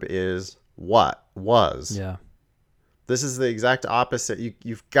verb is what was. Yeah. This is the exact opposite.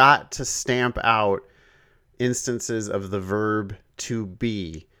 You've got to stamp out instances of the verb to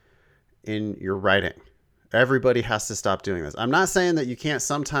be in your writing. Everybody has to stop doing this. I'm not saying that you can't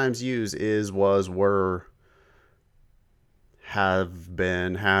sometimes use is, was, were, have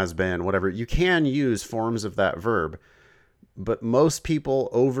been, has been, whatever. You can use forms of that verb, but most people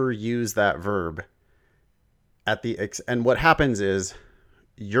overuse that verb and what happens is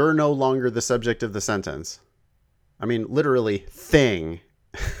you're no longer the subject of the sentence. I mean, literally, thing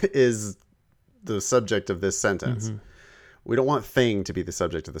is the subject of this sentence. Mm-hmm. We don't want thing to be the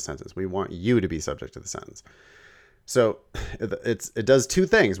subject of the sentence. We want you to be subject of the sentence. So it does two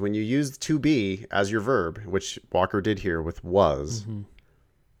things. When you use to be as your verb, which Walker did here with was, mm-hmm.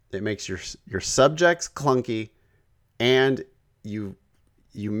 It makes your subjects clunky, and you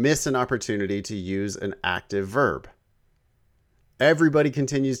miss an opportunity to use an active verb. Everybody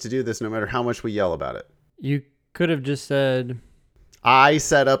continues to do this no matter how much we yell about it. You could have just said, I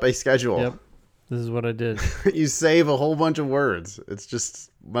set up a schedule. Yep. This is what I did. You save a whole bunch of words. It's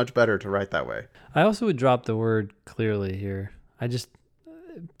just much better to write that way. I also would drop the word clearly here.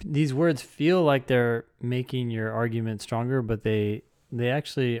 These words feel like they're making your argument stronger, but they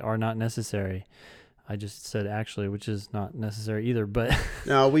actually are not necessary. I just said actually, which is not necessary either, but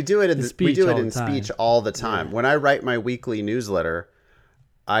no, we do it in speech all the time. Yeah. When I write my weekly newsletter,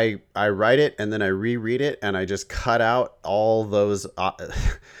 I write it and then I reread it and I just cut out all those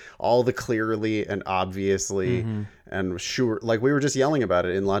all the clearly and obviously mm-hmm. and sure, like we were just yelling about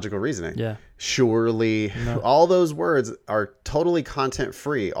it in logical reasoning. Yeah. Surely, no. All those words are totally content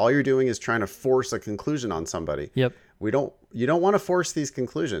free. All you're doing is trying to force a conclusion on somebody. Yep. You don't want to force these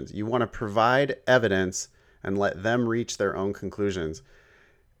conclusions. You want to provide evidence and let them reach their own conclusions.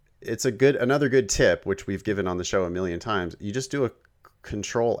 It's another good tip, which we've given on the show a million times. You just do a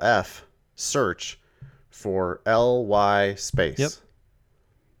Control F search for ly space. Yep.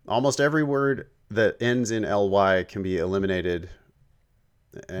 Almost every word that ends in ly can be eliminated.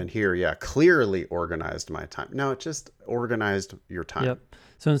 And here, clearly organized my time. No, it just organized your time. Yep.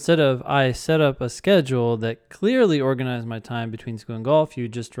 So instead of I set up a schedule that clearly organized my time between school and golf, you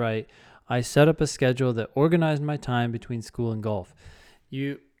just write, I set up a schedule that organized my time between school and golf.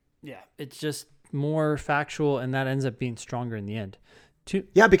 It's just more factual, and that ends up being stronger in the end.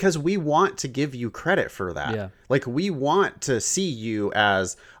 Yeah, because we want to give you credit for that. Yeah. Like we want to see you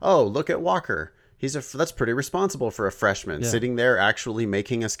as, oh, look at Walker. That's pretty responsible for a freshman, sitting there actually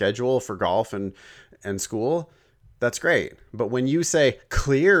making a schedule for golf and school. That's great. But when you say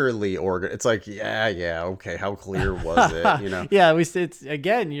clearly it's like, okay, how clear was it? You know? Yeah, it's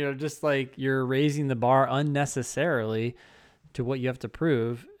again, just like you're raising the bar unnecessarily to what you have to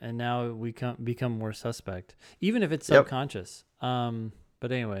prove, and now we become more suspect, even if it's subconscious.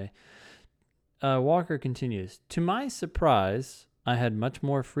 But anyway, Walker continues. To my surprise, I had much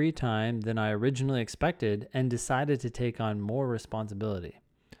more free time than I originally expected and decided to take on more responsibility.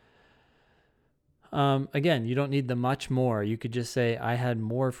 Again, you don't need the much more. You could just say, I had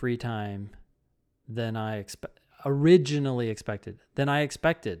more free time than I originally expected.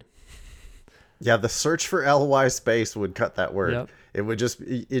 Yeah, the search for ly space would cut that word. Yep. It would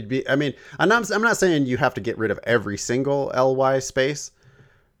it'd be, I mean, I'm not saying you have to get rid of every single ly space,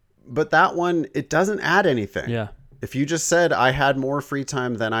 but that one, it doesn't add anything. Yeah. If you just said I had more free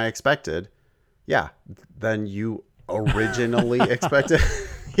time than I expected, then you originally expected.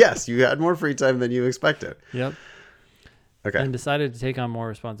 Yes, you had more free time than you expected. Yep. Okay. And decided to take on more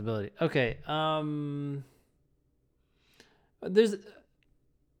responsibility. Okay.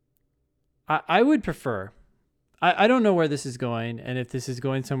 I would prefer, I don't know where this is going, and if this is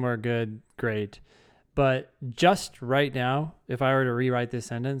going somewhere good, great. But just right now, if I were to rewrite this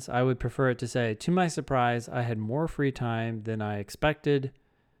sentence, I would prefer it to say, to my surprise, I had more free time than I expected,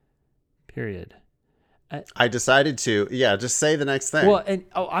 period. I decided to, just say the next thing. Well, and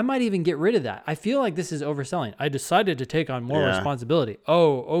I might even get rid of that. I feel like this is overselling. I decided to take on more responsibility.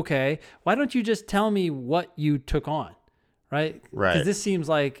 Oh, okay. Why don't you just tell me what you took on? Right? Right. Because this seems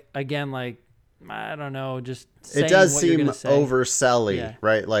like, again, like, I don't know, just saying it does what seem you're gonna say. overselling,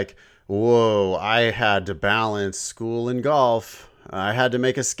 right? Like, whoa, I had to balance school and golf I had to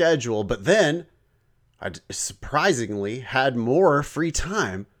make a schedule, but then I surprisingly had more free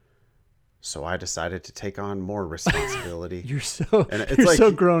time. So I decided to take on more responsibility. You're so And it's you're like,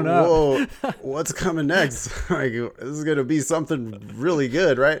 so grown up. whoa, what's coming next? Like, this is going to be something really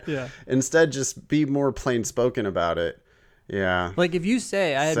good, right? Yeah. Instead, just be more plain spoken about it. Yeah. Like if you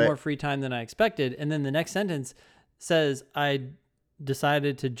say I had more free time than I expected, and then the next sentence says I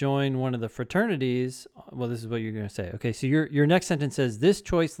decided to join one of the fraternities. Well, this is what you're going to say. Okay, so your next sentence says this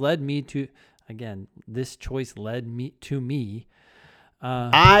choice led me to. Again, this choice led me to me.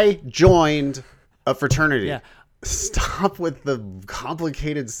 I joined a fraternity. Yeah. Stop with the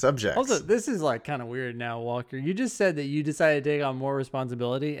complicated subjects. Also, this is like kind of weird now, Walker. You just said that you decided to take on more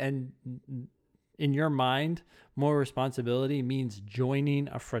responsibility, and in your mind, more responsibility means joining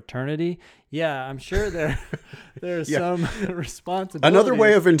a fraternity. Yeah, I'm sure there's some responsibility. Another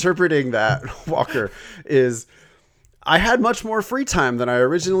way of interpreting that, Walker, is I had much more free time than I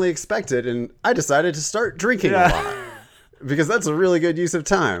originally expected, and I decided to start drinking a lot. Because that's a really good use of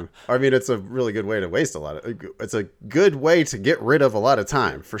time. I mean, it's a really good way to waste a lot of. It's a good way to get rid of a lot of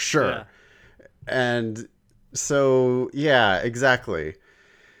time, for sure. Yeah. And so, yeah, exactly.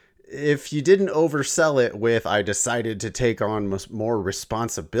 If you didn't oversell it with "I decided to take on more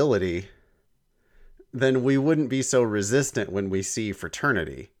responsibility," then we wouldn't be so resistant when we see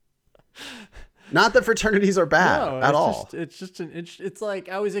fraternity. Not that fraternities are bad at all. It's like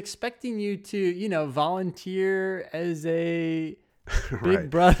I was expecting you to, volunteer as a big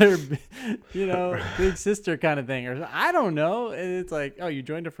brother, big sister kind of thing. Or I don't know. And it's like, oh, you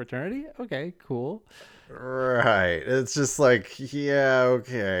joined a fraternity? Okay, cool. Right. It's just like, yeah,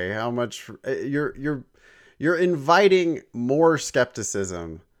 okay. How much you're inviting more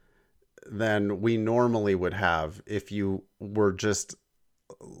skepticism than we normally would have if you were just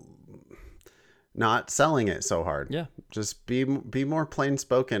not selling it so hard. Yeah. Just be more plain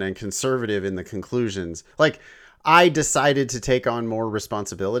spoken and conservative in the conclusions. Like, I decided to take on more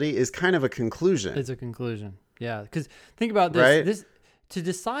responsibility is kind of a conclusion. It's a conclusion. Yeah. Because think about this. Right? To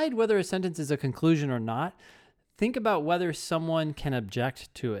decide whether a sentence is a conclusion or not, think about whether someone can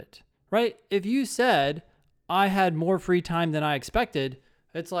object to it. Right? If you said, I had more free time than I expected,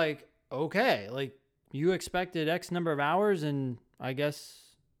 it's like, okay, like you expected X number of hours and I guess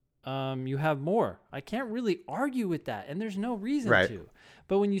you have more. I can't really argue with that, and there's no reason to.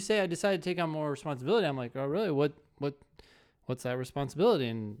 But when you say I decided to take on more responsibility, I'm like, oh, really? What's that responsibility?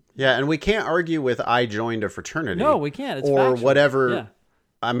 And and we can't argue with "I joined a fraternity." No, we can't. It's or factual. Whatever. Yeah.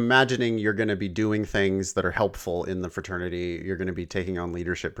 I'm imagining you're going to be doing things that are helpful in the fraternity. You're going to be taking on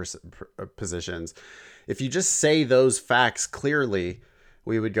leadership positions. If you just say those facts clearly,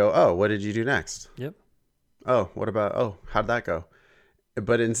 we would go, "Oh, what did you do next?" Yep. Oh, what about? Oh, how'd that go?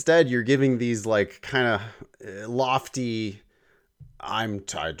 But instead, you're giving these like kind of lofty, I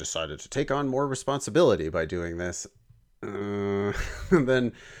decided to take on more responsibility by doing this.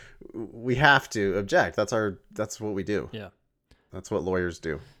 Then we have to object. That's what we do. Yeah. That's what lawyers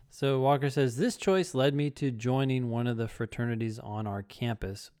do. So Walker says, this choice led me to joining one of the fraternities on our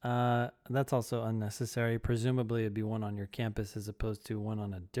campus. That's also unnecessary. Presumably it'd be one on your campus as opposed to one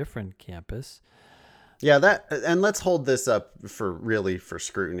on a different campus. Yeah, and let's hold this up for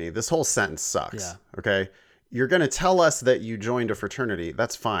scrutiny. This whole sentence sucks. Yeah. Okay. You're going to tell us that you joined a fraternity.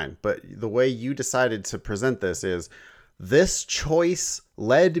 That's fine. But the way you decided to present this is, this choice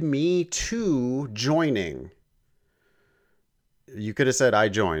led me to joining. You could have said, I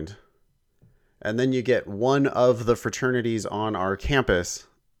joined. And then you get one of the fraternities on our campus.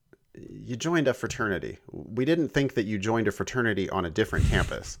 You joined a fraternity. We didn't think that you joined a fraternity on a different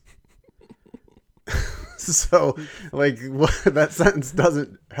campus. So, like, that sentence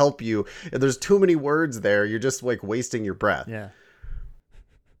doesn't help you. There's too many words there. You're just, like, wasting your breath. Yeah.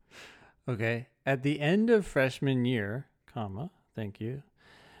 Okay. At the end of freshman year, thank you,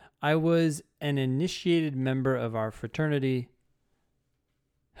 I was an initiated member of our fraternity,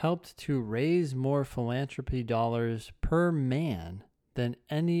 helped to raise more philanthropy dollars per man than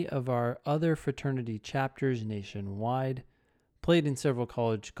any of our other fraternity chapters nationwide, played in several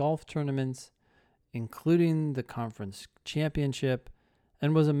college golf tournaments, including the conference championship,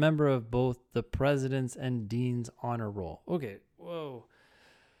 and was a member of both the president's and dean's honor roll. Okay, whoa.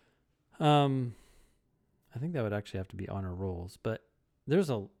 I think that would actually have to be honor rolls, but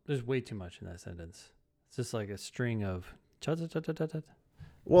there's way too much in that sentence. It's just like a string of cha-cha-cha-cha-cha.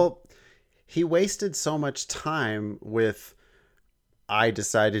 Well, he wasted so much time with, I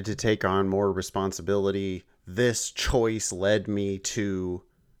decided to take on more responsibility. This choice led me to,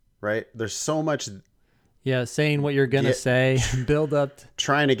 right? There's so much. Yeah, saying what you're going to say, build up.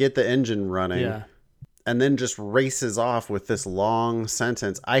 Trying to get the engine running. Yeah. and then just races off with this long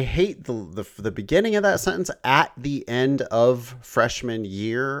sentence. I hate the beginning of that sentence. At the end of freshman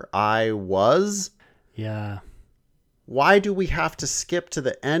year, I was. Yeah. Why do we have to skip to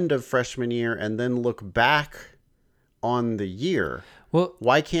the end of freshman year and then look back on the year? Well,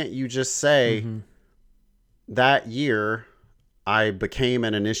 why can't you just say that year I became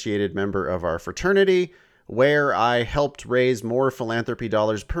an initiated member of our fraternity where I helped raise more philanthropy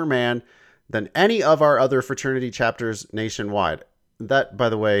dollars per man than any of our other fraternity chapters nationwide. That, by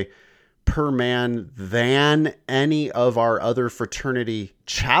the way, per man than any of our other fraternity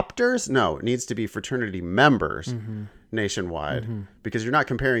chapters? No, it needs to be fraternity members nationwide because you're not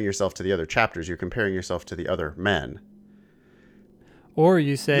comparing yourself to the other chapters. You're comparing yourself to the other men. Or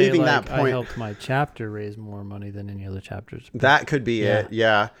you say, Leaving like, that point, I helped my chapter raise more money than any other chapters. That could be it.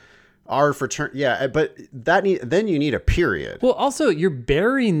 Yeah. Our fraternity. Yeah. But then you need a period. Well, also, you're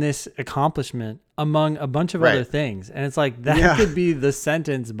burying this accomplishment among a bunch of other things. And it's like, that could be the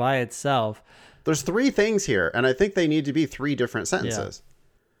sentence by itself. There's 3 things here, and I think they need to be 3 different sentences.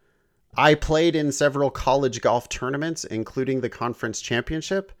 Yeah. I played in several college golf tournaments, including the conference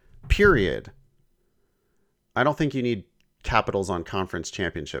championship, period. I don't think you need capitals on conference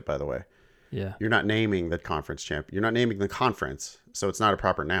championship, by the way. Yeah. You're not naming the conference champ. You're not naming the conference. So it's not a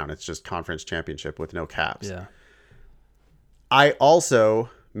proper noun. It's just conference championship with no caps. Yeah. I also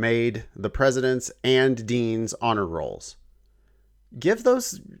made the president's and dean's honor rolls. Give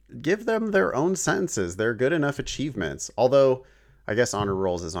them their own sentences. They're good enough achievements. Although I guess honor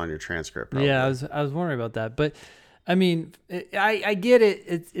rolls is on your transcript. Probably. Yeah, I was wondering about that. But I mean, I get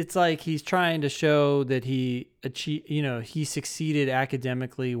it. It's like he's trying to show that he he succeeded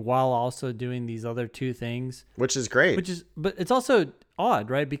academically while also doing these other 2 things, which is great. But it's also odd,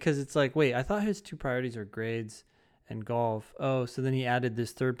 right? Because it's like, wait, I thought his 2 priorities are grades and golf. Oh, so then he added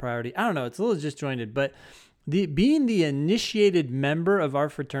this 3rd priority. I don't know. It's a little disjointed, but being the initiated member of our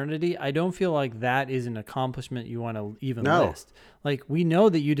fraternity, I don't feel like that is an accomplishment you want to even list. Like, we know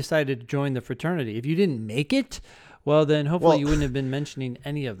that you decided to join the fraternity. If you didn't make it, well, then hopefully you wouldn't have been mentioning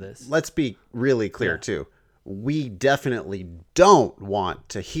any of this. Let's be really clear, too. We definitely don't want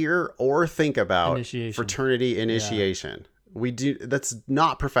to hear or think about fraternity initiation. We do. That's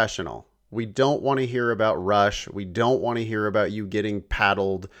not professional. We don't want to hear about Rush. We don't want to hear about you getting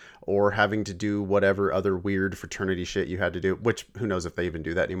paddled or having to do whatever other weird fraternity shit you had to do, which who knows if they even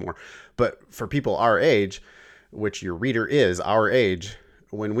do that anymore. But for people our age, which your reader is our age,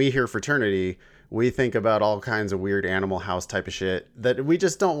 when we hear fraternity, we think about all kinds of weird Animal House type of shit that we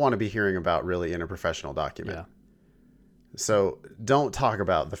just don't want to be hearing about really in a professional document. Yeah. So don't talk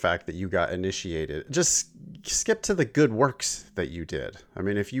about the fact that you got initiated. Just skip to the good works that you did. I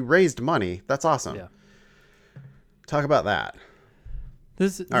mean, if you raised money, that's awesome. Yeah. Talk about that. All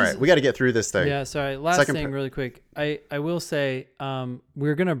right, we got to get through this thing. Yeah, sorry. Last thing really quick. I will say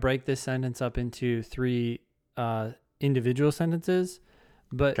we're going to break this sentence up into 3 individual sentences.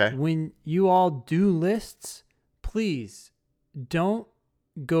 But when you all do lists, please don't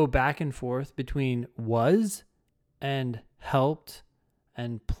go back and forth between was and helped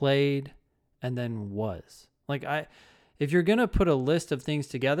and played and then was. Like, if you're going to put a list of things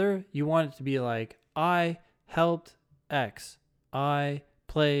together, you want it to be like, I helped X. I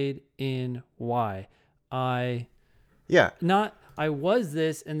played in Y. Not I was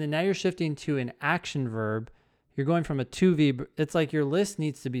this, and then now you're shifting to an action verb. You're going from a 2V. It's like your list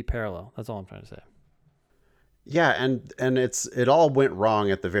needs to be parallel. That's all I'm trying to say. Yeah, and it all went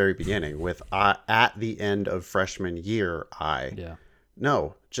wrong at the very beginning with at the end of freshman year.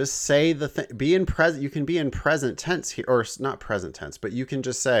 No, just say the thing. Be in present. You can be in present tense here, or not present tense, but you can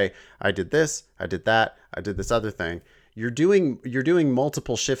just say, I did this, I did that, I did this other thing. You're doing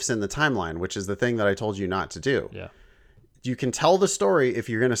multiple shifts in the timeline, which is the thing that I told you not to do. Yeah. You can tell the story if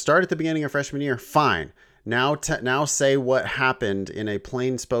you're going to start at the beginning of freshman year. Fine. Now say what happened in a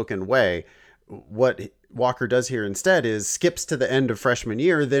plain spoken way. What Walker does here instead is skips to the end of freshman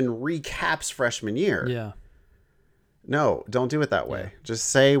year, then recaps freshman year. Yeah. No, don't do it that way. Yeah. Just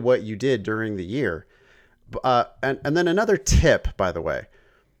say what you did during the year. And then another tip, by the way,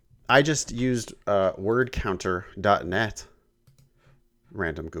 I just used wordcounter.net,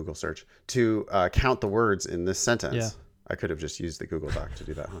 random Google search, to count the words in this sentence. Yeah. I could have just used the Google Doc to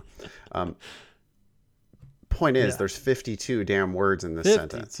do that, huh? Point is, there's 52 damn words in this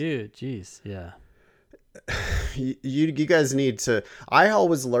sentence. 52, jeez, yeah. You guys need to. I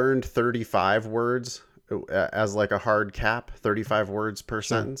always learned 35 words as like a hard cap, 35 words per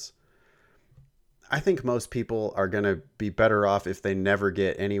sentence. I think most people are going to be better off if they never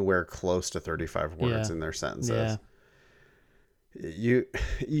get anywhere close to 35 words in their sentences. Yeah. You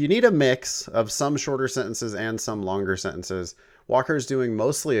you need a mix of some shorter sentences and some longer sentences. Walker's doing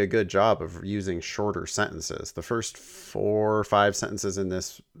mostly a good job of using shorter sentences. The first 4 or 5 sentences in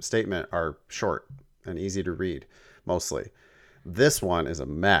this statement are short and easy to read, mostly. This one is a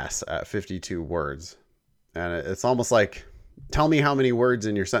mess at 52 words. And it's almost like, tell me how many words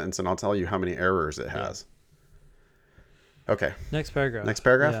in your sentence and I'll tell you how many errors it has. Okay. Next paragraph. Next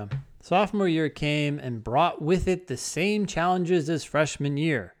paragraph? Yeah. Sophomore year came and brought with it the same challenges as freshman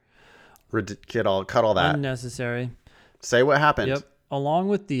year. Cut all that. Unnecessary. Say what happened. Yep. Along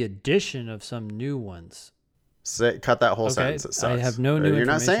with the addition of some new ones. Cut that whole Okay. sentence. It sucks. I have no new You're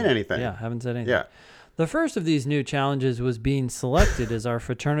not information. saying anything. Yeah, haven't said anything. Yeah. The first of these new challenges was being selected as our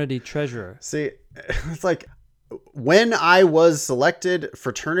fraternity treasurer. See, it's like, when I was selected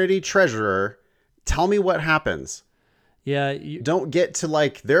fraternity treasurer, tell me what happens. Yeah. Don't get to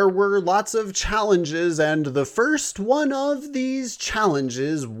like, there were lots of challenges and the first one of these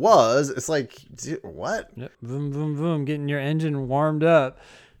challenges was, it's like, what? Yep. Boom, boom, boom. Getting your engine warmed up.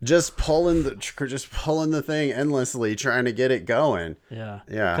 Just pulling the thing endlessly, trying to get it going. Yeah.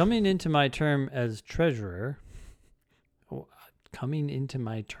 Yeah. Coming into my term as treasurer, the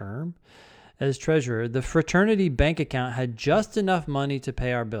fraternity bank account had just enough money to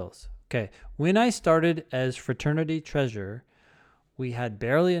pay our bills. Okay. When I started as fraternity treasurer, we had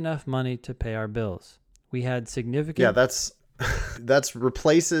barely enough money to pay our bills. We had significant. Yeah, that's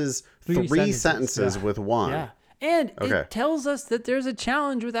replaces three sentences Yeah. with one. Yeah. And Okay. it tells us that there's a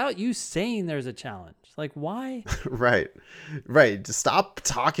challenge without you saying there's a challenge. Like, why? Right. Stop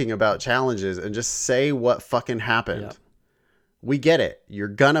talking about challenges and just say what fucking happened. Yep. We get it. You're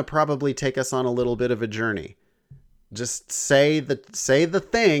gonna probably take us on a little bit of a journey. Just say the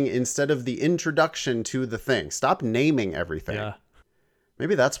thing instead of the introduction to the thing. Stop naming everything. Yeah.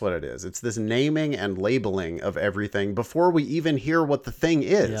 Maybe that's what it is. It's this naming and labeling of everything before we even hear what the thing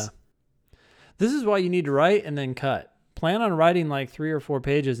is. Yeah. This is why you need to write and then cut. Plan on writing like 3 or 4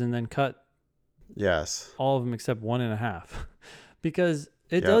 pages and then cut Yes. all of them except 1.5. Because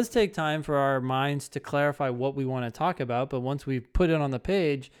it does take time for our minds to clarify what we want to talk about. But once we put it on the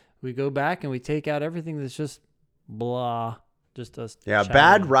page, we go back and we take out everything that's just blah. Just us. Yeah. chattering.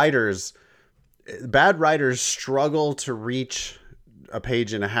 Bad writers struggle to reach a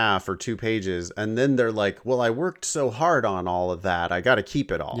page and a half or 2 pages. And then they're like, well, I worked so hard on all of that. I got to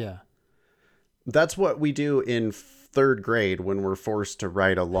keep it all. Yeah. That's what we do in 3rd grade when we're forced to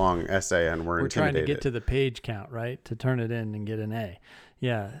write a long essay and we're trying intimidated. to get to the page count, right? To turn it in and get an A.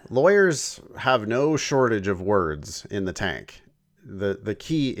 Yeah. Lawyers have no shortage of words in the tank. The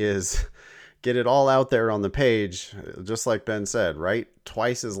key is get it all out there on the page, just like Ben said, write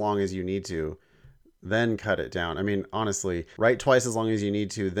twice as long as you need to, then cut it down. I mean, honestly, write twice as long as you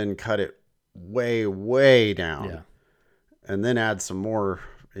need to, then cut it way, way down. Yeah. And then add some more,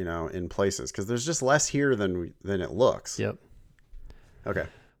 in places, because there's just less here than it looks. Yep. Okay.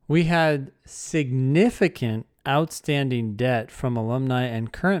 We had significant outstanding debt from alumni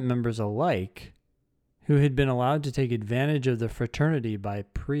and current members alike who had been allowed to take advantage of the fraternity by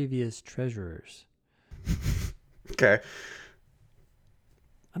previous treasurers. Okay.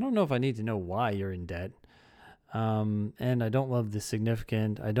 I don't know if I need to know why you're in debt. And I don't love the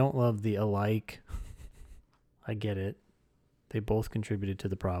significant. I don't love the alike. I get it. They both contributed to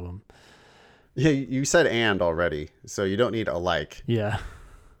the problem. Yeah, you said and already, so you don't need alike. Yeah.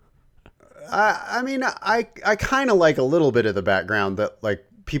 I mean, I kind of like a little bit of the background that like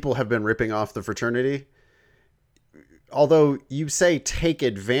people have been ripping off the fraternity. Although you say take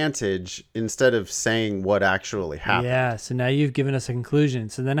advantage instead of saying what actually happened. Yeah. So now you've given us a conclusion.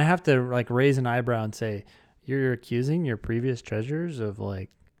 So then I have to like raise an eyebrow and say, you're accusing your previous treasurers of like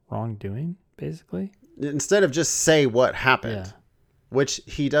wrongdoing, basically? Instead of just say what happened, Yeah. which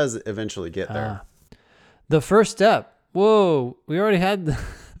he does eventually get there. The first step. Whoa, we already had the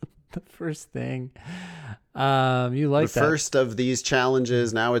first thing. You like The that? first of these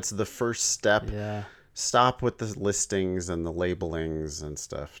challenges. Now it's the first step. Yeah. Stop with the listings and the labelings and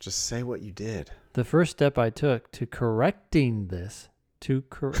stuff. Just say what you did. The first step I took to correcting this. To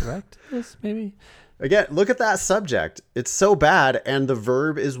correct this, maybe? Again, look at that subject. It's so bad, and the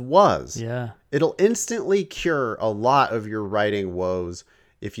verb is was. Yeah. It'll instantly cure a lot of your writing woes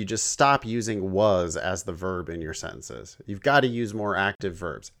if you just stop using was as the verb in your sentences. You've got to use more active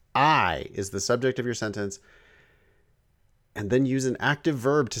verbs. I is the subject of your sentence, and then use an active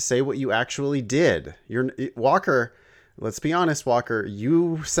verb to say what you actually did. Walker, let's be honest, Walker,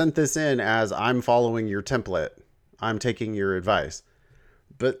 you sent this in as I'm following your template. I'm taking your advice.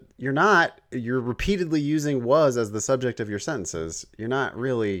 But you're not. You're repeatedly using was as the subject of your sentences. You're not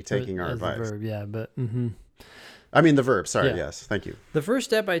really taking our As the advice. verb, yeah, but I mean the verb. Sorry. Yeah. Yes. Thank you. The first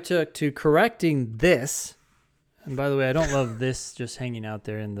step I took to correcting this, and by the way, I don't love this just hanging out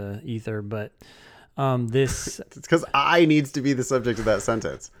there in the ether, but this It's because I needs to be the subject of that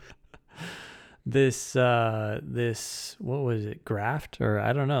sentence. this what was it, graft, or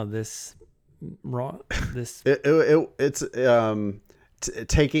I don't know, this raw this It's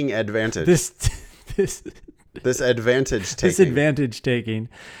taking advantage. this This advantage taking. this advantage taking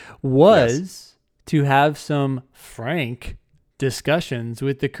was to have some frank discussions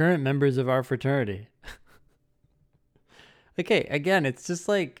with the current members of our fraternity. Okay, again, it's just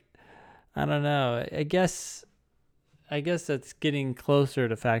like, I don't know. I guess that's getting closer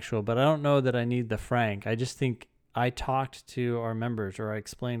to factual, but I don't know that I need the frank. I just think I talked to our members, or I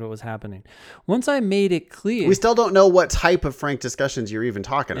explained what was happening. Once I made it clear. We still don't know what type of frank discussions you're even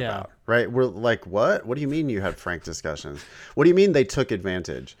talking Yeah. about, right? We're like, what? What do you mean you had frank discussions? What do you mean they took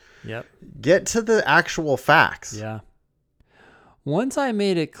advantage? Yep. Get to the actual facts. Yeah. Once I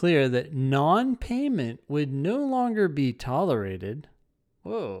made it clear that non-payment would no longer be tolerated.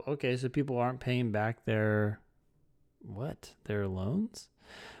 Whoa, okay, so people aren't paying back their loans?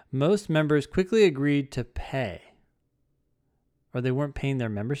 Most members quickly agreed to pay. Or they weren't paying their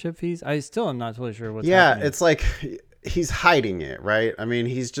membership fees? I still am not totally sure what's happening. It's like he's hiding it, right? I mean,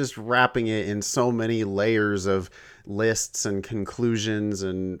 he's just wrapping it in so many layers of lists and conclusions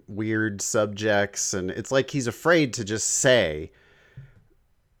and weird subjects. And it's like he's afraid to just say,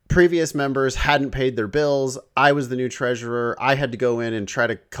 previous members hadn't paid their bills. I was the new treasurer. I had to go in and try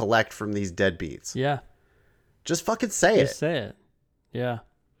to collect from these deadbeats. Yeah. Just fucking say it. Just say it. Yeah.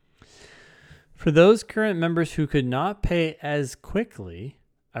 For those current members who could not pay as quickly,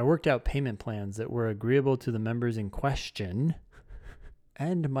 I worked out payment plans that were agreeable to the members in question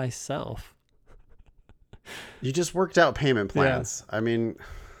and myself. You just worked out payment plans. I mean,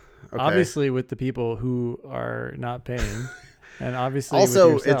 okay. Obviously with the people who are not paying, and obviously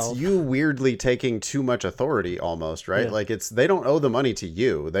also with yourself. it's you weirdly taking too much authority almost, right? Yeah. Like they don't owe the money to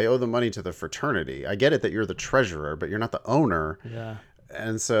you. They owe the money to the fraternity. I get it that you're the treasurer, but you're not the owner. Yeah.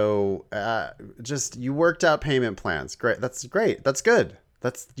 And so just you worked out payment plans. Great. That's great. That's good.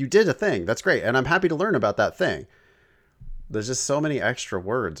 You did a thing. That's great. And I'm happy to learn about that thing. There's just so many extra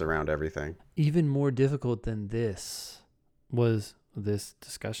words around everything. Even more difficult than this was this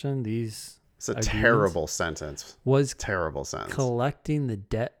discussion. It's a terrible sentence. Was terrible sentence. Collecting the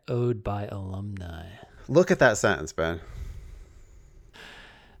debt owed by alumni. Look at that sentence, Ben.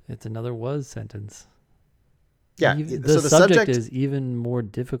 It's another was sentence. Yeah. The subject is even more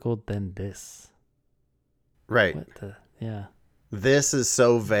difficult than this. Right. Yeah. This is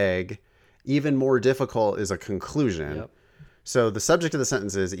so vague. Even more difficult is a conclusion. Yep. So the subject of the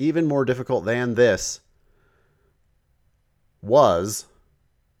sentence is even more difficult than this was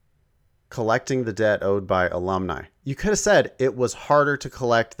collecting the debt owed by alumni. You could have said it was harder to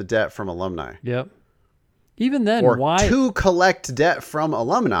collect the debt from alumni. Yep. Even then, or why to collect debt from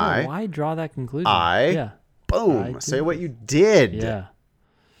alumni? Yeah, why draw that conclusion? Boom. Say what you did. Yeah.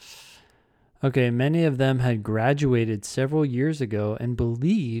 Okay, many of them had graduated several years ago and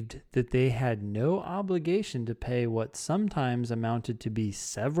believed that they had no obligation to pay what sometimes amounted to be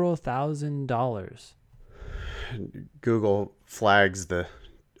several $1,000s. Google flags the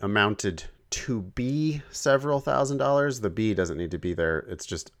amounted to be several $1,000s. The B doesn't need to be there. It's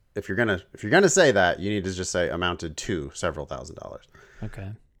just if you're gonna say that, you need to just say amounted to several $1,000s.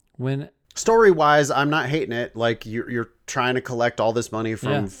 Okay. Story wise, I'm not hating it. Like you're trying to collect all this money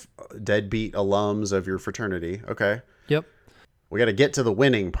from deadbeat alums of your fraternity. Okay. Yep. We got to get to the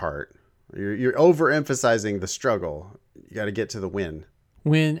winning part. You're overemphasizing the struggle. You got to get to the win.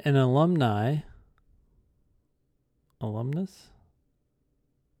 When an alumnus,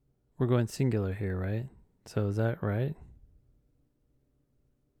 we're going singular here, right? So is that right?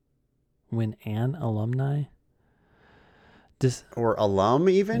 When an alumni. Or alum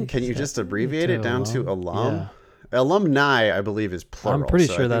even? Can you just abbreviate it down to alum? Yeah. Alumni, I believe, is plural. I'm pretty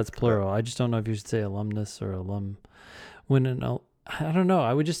sure that's plural. I just don't know if you should say alumnus or alum. I don't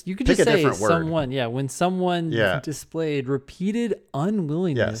know. You could just say someone. Yeah. When someone displayed repeated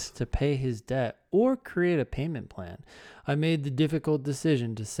unwillingness to pay his debt or create a payment plan, I made the difficult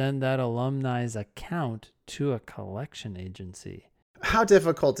decision to send that alumni's account to a collection agency. How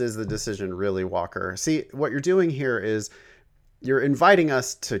difficult is the decision really, Walker? See, what you're doing here is you're inviting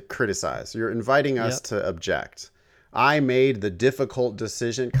us to criticize. You're inviting us to object. I made the difficult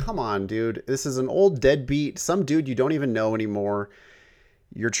decision. Come on, dude. This is an old deadbeat. Some dude you don't even know anymore.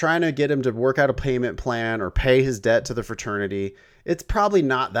 You're trying to get him to work out a payment plan or pay his debt to the fraternity. It's probably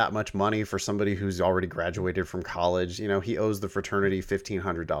not that much money for somebody who's already graduated from college. You know, he owes the fraternity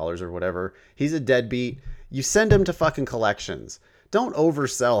 $1,500 or whatever. He's a deadbeat. you send them to fucking collections. Don't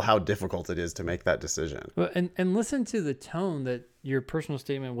oversell how difficult it is to make that decision. Well, and listen to the tone that your personal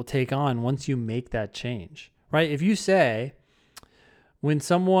statement will take on once you make that change, right? If you say, when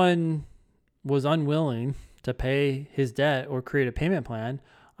someone was unwilling to pay his debt or create a payment plan,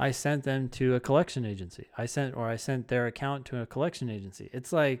 I sent them to a collection agency. I sent their account to a collection agency.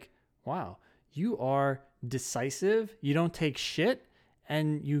 It's like, wow, you are decisive. You don't take shit.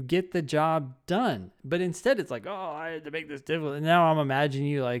 And you get the job done. But instead it's like, oh, I had to make this difficult. And now I'm imagining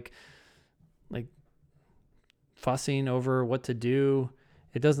you like fussing over what to do.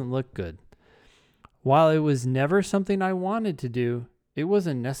 It doesn't look good. While it was never something I wanted to do, it was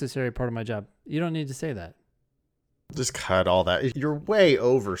a necessary part of my job. You don't need to say that. Just cut all that. You're way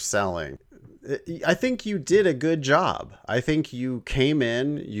overselling. I think you did a good job. I think you came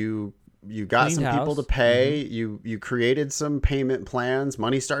in, you got Cleaned some house. people to pay. You created some payment plans.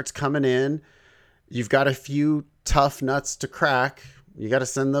 Money starts coming in. You've got a few tough nuts to crack. You got to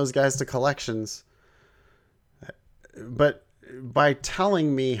send those guys to collections. But by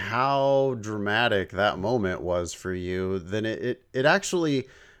telling me how dramatic that moment was for you, then it actually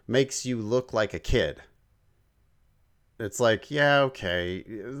makes you look like a kid. It's like, yeah, okay,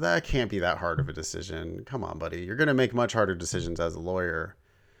 that can't be that hard of a decision. Come on, buddy. You're going to make much harder decisions as a lawyer.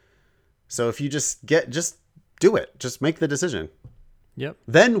 So if you just do it, just make the decision. Yep.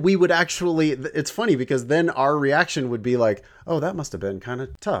 Then we would actually, it's funny because then our reaction would be like, oh, that must have been kind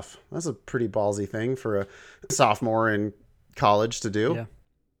of tough. That's a pretty ballsy thing for a sophomore in college to do. Yeah.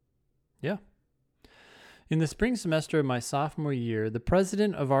 Yeah. In the spring semester of my sophomore year, the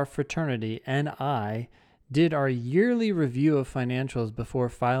president of our fraternity and I did our yearly review of financials before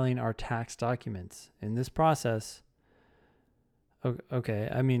filing our tax documents. In this process, okay,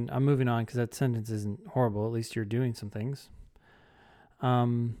 I mean, I'm moving on because that sentence isn't horrible. At least you're doing some things.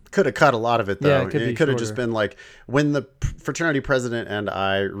 Could have cut a lot of it, though. Yeah, it could have just been like, when the fraternity president and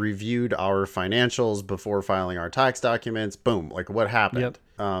I reviewed our financials before filing our tax documents, boom, like what happened.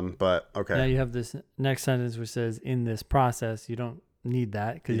 Yep. But okay. Now you have this next sentence which says, in this process. You don't need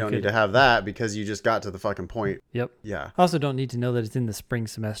that. You don't need to have that because you just got to the fucking point. Yep. Yeah. I also don't need to know that it's in the spring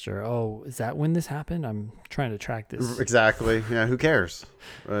semester. Oh, is that when this happened? I'm trying to track this. Exactly. Yeah, who cares?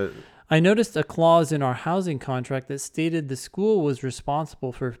 I noticed a clause in our housing contract that stated the school was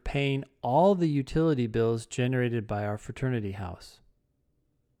responsible for paying all the utility bills generated by our fraternity house.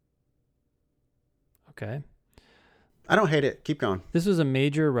 Okay. I don't hate it. Keep going. This was a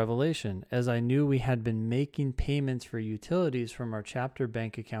major revelation, as I knew we had been making payments for utilities from our chapter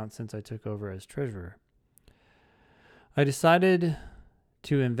bank account since I took over as treasurer. I decided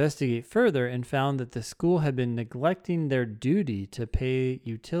to investigate further and found that the school had been neglecting their duty to pay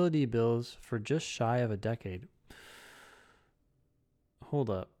utility bills for just shy of a decade. Hold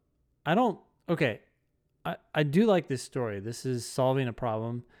up. I do like this story. This is solving a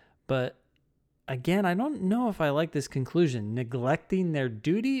problem, but again, I don't know if I like this conclusion. Neglecting their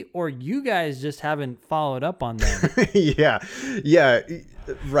duty, or you guys just haven't followed up on them. Yeah,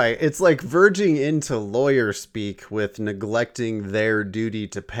 right. It's like verging into lawyer speak with neglecting their duty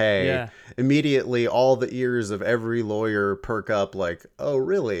to pay. Yeah. Immediately, all the ears of every lawyer perk up like, oh,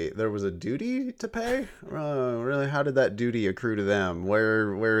 really? There was a duty to pay? Oh, really? How did that duty accrue to them?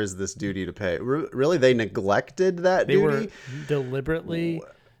 Where is this duty to pay? Really? They neglected that They duty? were deliberately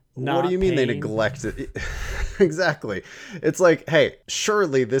What do you mean they paying? neglected? Exactly. It's like, hey,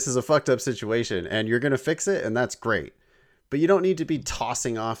 surely this is a fucked up situation and you're going to fix it, and that's great. But you don't need to be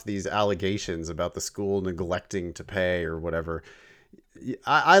tossing off these allegations about the school neglecting to pay or whatever.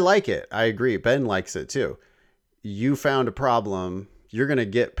 I like it. I agree. Ben likes it too. You found a problem. You're going to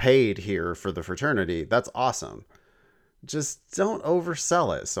get paid here for the fraternity. That's awesome. Just don't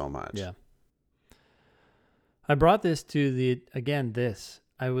oversell it so much. Yeah. I brought this to this.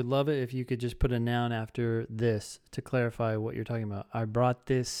 I would love it if you could just put a noun after this to clarify what you're talking about. I brought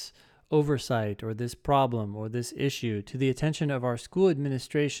this oversight or this problem or this issue to the attention of our school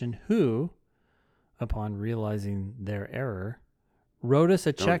administration, who, upon realizing their error, wrote us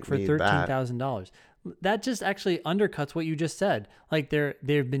a check for $13,000. That just actually undercuts what you just said. Like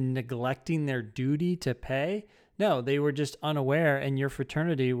they've been neglecting their duty to pay. No, they were just unaware, and your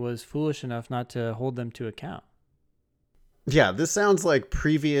fraternity was foolish enough not to hold them to account. Yeah, this sounds like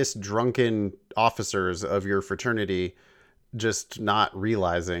previous drunken officers of your fraternity just not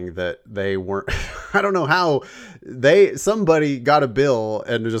realizing that they weren't. I don't know how somebody got a bill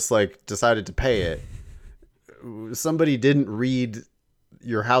and just like decided to pay it. Somebody didn't read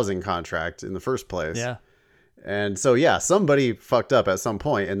your housing contract in the first place. Yeah. And so, yeah, somebody fucked up at some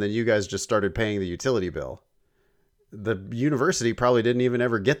point, and then you guys just started paying the utility bill. the university probably didn't even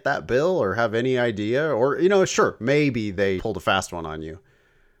ever get that bill or have any idea, or, sure, maybe they pulled a fast one on you,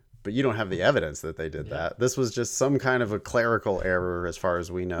 but you don't have the evidence that they did that. This was just some kind of a clerical error as far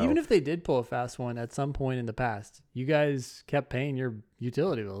as we know. Even if they did pull a fast one at some point in the past, you guys kept paying your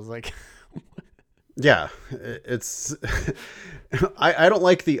utility bills. Like, yeah, it's, I don't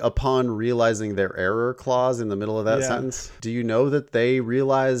like the upon realizing their error clause in the middle of that sentence. Do you know that they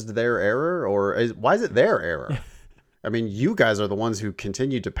realized their error, or why is it their error? I mean, you guys are the ones who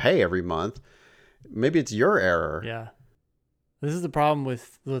continue to pay every month. Maybe it's your error. Yeah. This is the problem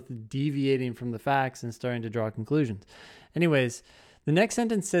with deviating from the facts and starting to draw conclusions. Anyways, the next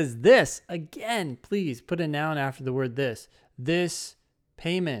sentence says this. Again, please put a noun after the word this. This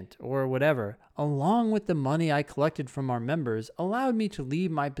payment or whatever, along with the money I collected from our members, allowed me to leave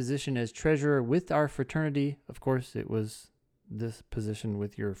my position as treasurer with our fraternity. Of course, it was this position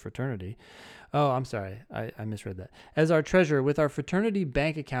with your fraternity. Oh, I'm sorry. I misread that. As our treasurer with our fraternity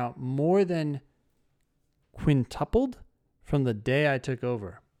bank account more than quintupled from the day I took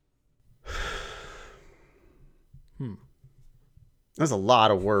over. There's a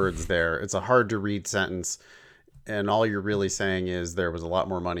lot of words there. It's a hard to read sentence. And all you're really saying is there was a lot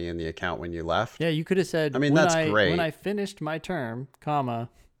more money in the account when you left. Yeah, you could have said, I mean, that's great. When I finished my term, comma,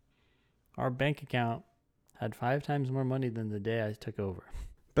 our bank account had 5 times more money than the day I took over.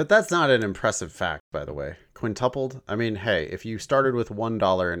 But that's not an impressive fact, by the way. Quintupled? I mean, hey, if you started with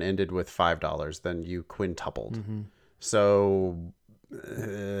 $1 and ended with $5, then you quintupled. Mm-hmm. So,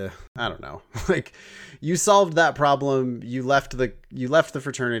 I don't know. Like, you solved that problem. You left the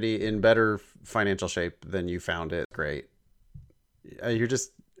fraternity in better financial shape than you found it. Great.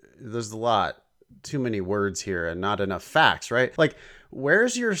 There's a lot, too many words here and not enough facts, right? Like,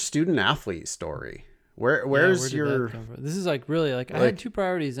 where's your student athlete story? Where's your... This is like really like I had 2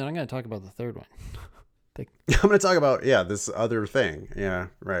 priorities and I'm going to talk about the third one. I'm going to talk about, this other thing. Yeah,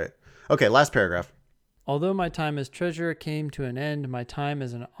 right. Okay, last paragraph. Although my time as treasurer came to an end, my time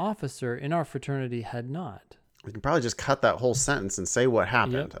as an officer in our fraternity had not. We can probably just cut that whole sentence and say what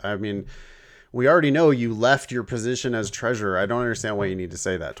happened. Yep. I mean, we already know you left your position as treasurer. I don't understand why you need to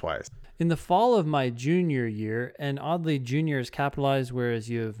say that twice. In the fall of my junior year, and oddly junior is capitalized, whereas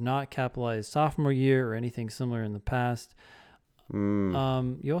you have not capitalized sophomore year or anything similar in the past.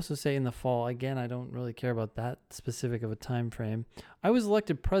 You also say in the fall. Again, I don't really care about that specific of a time frame. I was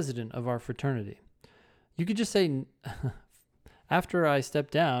elected president of our fraternity. You could just say, after I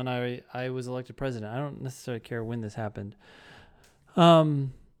stepped down, I was elected president. I don't necessarily care when this happened.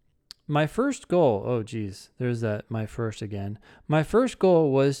 My first goal, there's that my first again. My first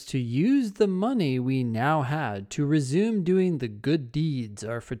goal was to use the money we now had to resume doing the good deeds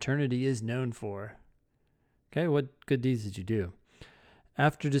our fraternity is known for. Okay, what good deeds did you do?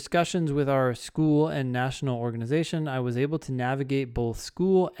 After discussions with our school and national organization, I was able to navigate both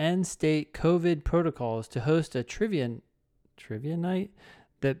school and state COVID protocols to host a trivia night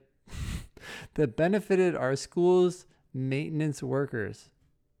that benefited our school's maintenance workers.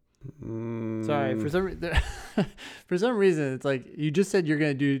 Sorry, for some reason, it's like you just said you're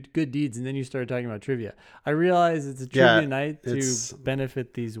going to do good deeds and then you started talking about trivia. I realize it's a trivia night to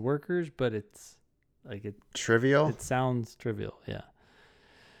benefit these workers, but it's like trivial. It sounds trivial, yeah.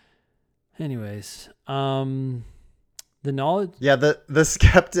 Anyways, the knowledge. Yeah, the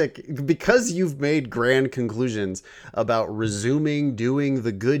skeptic, because you've made grand conclusions about resuming doing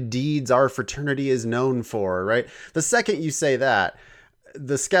the good deeds our fraternity is known for, right? The second you say that,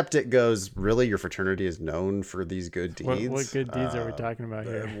 the skeptic goes, really? Your fraternity is known for these good deeds? What good deeds are we talking about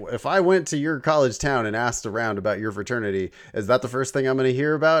here? If I went to your college town and asked around about your fraternity, is that the first thing I'm going to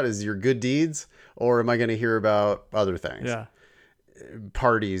hear about is your good deeds? Or am I going to hear about other things? Yeah.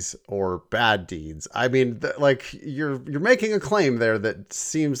 Parties or bad deeds? I mean, like you're making a claim there that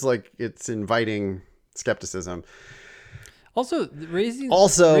seems like it's inviting skepticism. Also, raising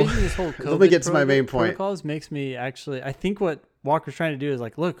this whole COVID let me get to my main point. Protocols makes me actually, I think what Walker's trying to do is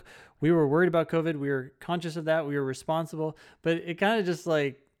like, look, we were worried about COVID. We were conscious of that. We were responsible, but it kind of just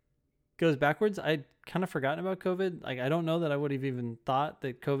like goes backwards. I'd kind of forgotten about COVID. Like, I don't know that I would have even thought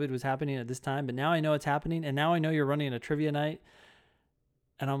that COVID was happening at this time, but now I know it's happening. And now I know you're running a trivia night.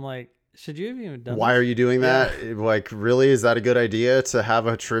 And I'm like, should you have even done Why this? Are you doing that? Like, really? Is that a good idea to have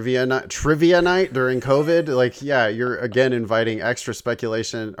a trivia night during COVID? Like, yeah, you're again inviting extra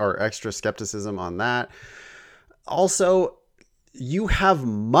speculation or extra skepticism on that. Also, you have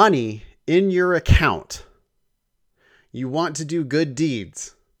money in your account. You want to do good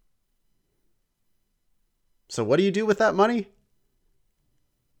deeds. So what do you do with that money?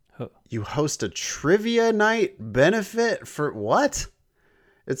 You host a trivia night benefit for what?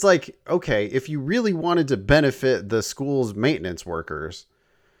 It's like, okay, if you really wanted to benefit the school's maintenance workers,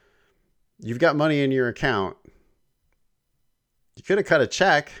 you've got money in your account. You could have cut a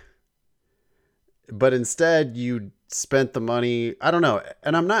check, but instead you spent the money. I don't know.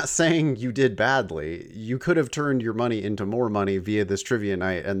 And I'm not saying you did badly. You could have turned your money into more money via this trivia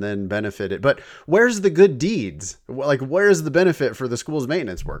night and then benefited. But where's the good deeds? Like, where's the benefit for the school's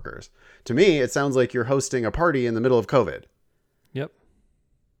maintenance workers? To me, it sounds like you're hosting a party in the middle of COVID. Yep.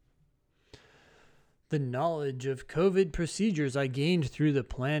 The knowledge of COVID procedures I gained through the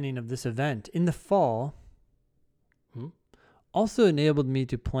planning of this event in the fall also enabled me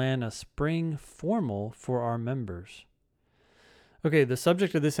to plan a spring formal for our members. Okay, the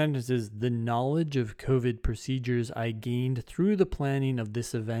subject of this sentence is the knowledge of COVID procedures I gained through the planning of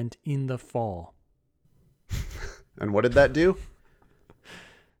this event in the fall. And what did that do?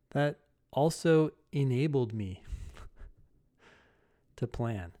 That also enabled me to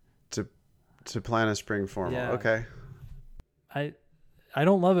plan. To plan a spring formal. Yeah. Okay. I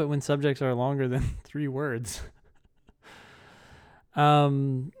don't love it when subjects are longer than 3 words.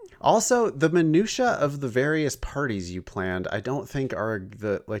 Also, the minutia of the various parties you planned, I don't think are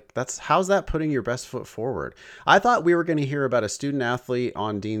how's that putting your best foot forward? I thought we were going to hear about a student athlete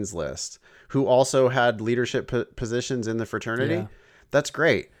on Dean's List who also had leadership positions in the fraternity. Yeah. That's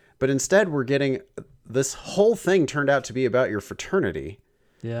great. But instead, we're getting this whole thing turned out to be about your fraternity.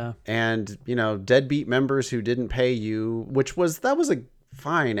 Yeah. And, deadbeat members who didn't pay you, that was a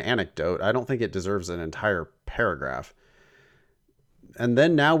fine anecdote. I don't think it deserves an entire paragraph. And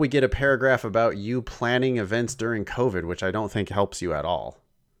then now we get a paragraph about you planning events during COVID, which I don't think helps you at all.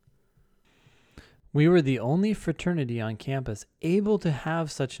 We were the only fraternity on campus able to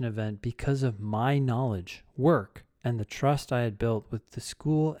have such an event because of my knowledge, work, and the trust I had built with the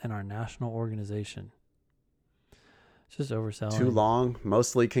school and our national organization. It's just overselling. Too long,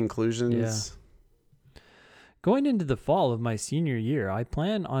 mostly conclusions. Yeah. Going into the fall of my senior year, I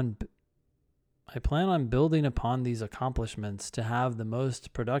plan on building upon these accomplishments to have the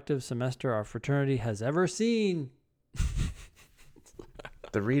most productive semester our fraternity has ever seen.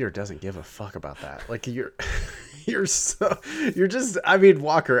 The reader doesn't give a fuck about that. Like I mean,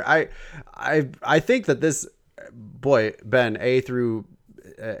 Walker, I think that this boy, Ben, A through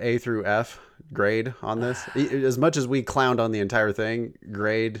F grade on this, as much as we clowned on the entire thing,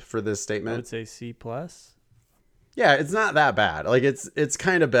 grade for this statement. I would say C+. Yeah, it's not that bad. Like it's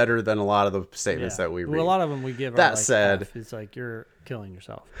kind of better than a lot of the statements that we read. Well, a lot of them we give. That are like said, F. It's like you're killing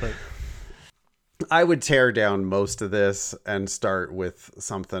yourself. But I would tear down most of this and start with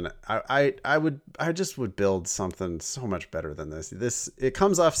something. I just would build something so much better than this. It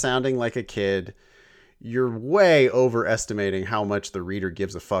comes off sounding like a kid. You're way overestimating how much the reader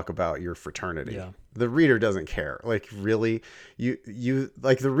gives a fuck about your fraternity. Yeah. The reader doesn't care. Like, really, you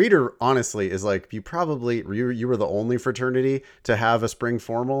like, the reader honestly is like, you were the only fraternity to have a spring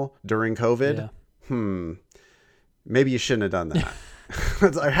formal during COVID. Yeah. Maybe you shouldn't have done that.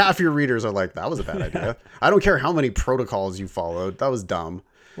 It's like half your readers are like, that was a bad idea. I don't care how many protocols you followed. That was dumb.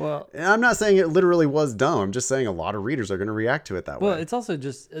 Well, and I'm not saying it literally was dumb. I'm just saying a lot of readers are going to react to it that way. Well, it's also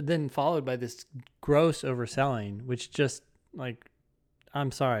just then followed by this gross overselling, which just like, I'm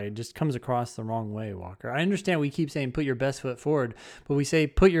sorry, it just comes across the wrong way, Walker. I understand we keep saying put your best foot forward, but we say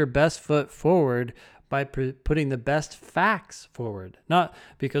put your best foot forward by putting the best facts forward, not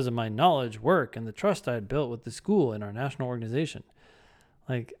because of my knowledge, work, and the trust I had built with the school and our national organization.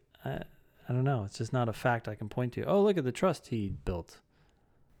 Like, I don't know. It's just not a fact I can point to. Oh, look at the trust he built.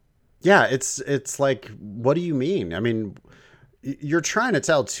 Yeah, it's like, what do you mean? I mean, you're trying to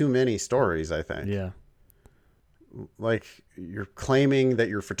tell too many stories, I think. Yeah. Like, you're claiming that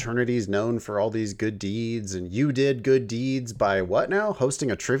your fraternity is known for all these good deeds, and you did good deeds by what now?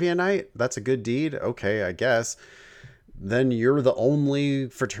 Hosting a trivia night? That's a good deed? Okay, I guess. Then you're the only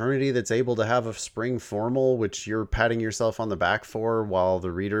fraternity that's able to have a spring formal, which you're patting yourself on the back for, while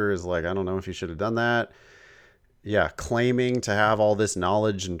the reader is like, I don't know if you should have done that. Yeah, claiming to have all this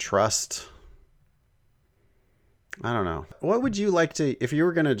knowledge and trust. I don't know. What would you like to, if you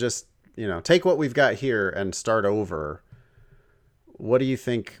were going to just, take what we've got here and start over, what do you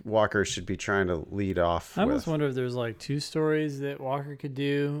think Walker should be trying to lead off I with? almost wonder if there's like 2 stories that Walker could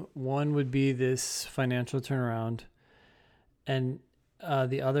do. One would be this financial turnaround, and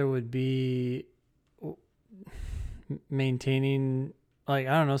the other would be maintaining, like,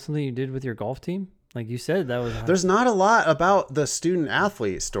 I don't know, something you did with your golf team. Like you said, that was... There's not a lot about the student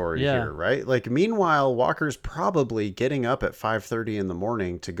athlete story here, right? Like, meanwhile, Walker's probably getting up at 5:30 in the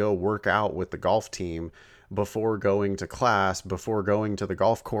morning to go work out with the golf team before going to class, before going to the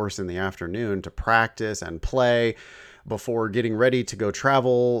golf course in the afternoon to practice and play. before getting ready to go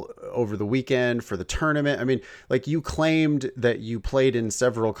travel over the weekend for the tournament. I mean, like, you claimed that you played in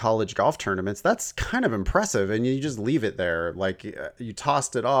several college golf tournaments. That's kind of impressive. And you just leave it there. Like, you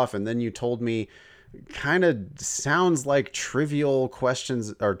tossed it off, and then you told me kind of sounds like trivial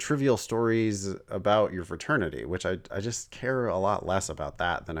questions or trivial stories about your fraternity, which I just care a lot less about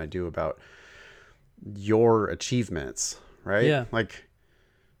that than I do about your achievements, right? Yeah. Like,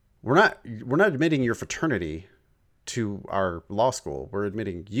 we're not admitting your fraternity to our law school. We're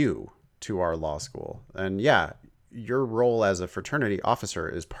admitting you to our law school. And yeah, your role as a fraternity officer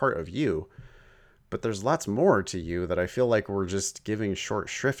is part of you, but there's lots more to you that I feel like we're just giving short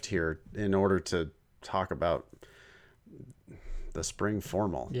shrift here in order to talk about the spring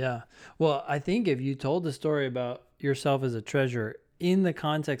formal. Yeah. Well, I think if you told the story about yourself as a treasurer in the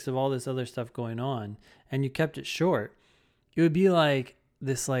context of all this other stuff going on and you kept it short, it would be like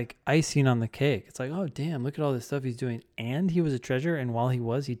this, like, icing on the cake. It's like, oh, damn, look at all this stuff he's doing. And he was a treasurer. And while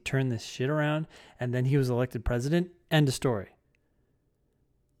he turned this shit around, and then he was elected president. End of story.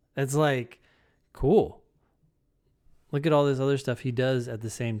 It's like, cool. Look at all this other stuff he does at the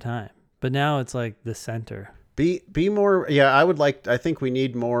same time. But now it's like the center. Be more. Yeah, I think we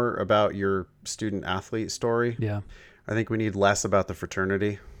need more about your student athlete story. Yeah. I think we need less about the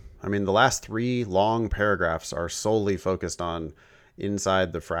fraternity. I mean, the last 3 long paragraphs are solely focused on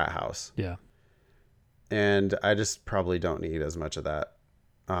inside the frat house. Yeah. And I just probably don't need as much of that.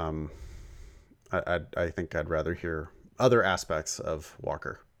 I think I'd rather hear other aspects of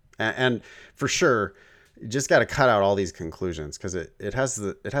Walker. And for sure, you just got to cut out all these conclusions, because it has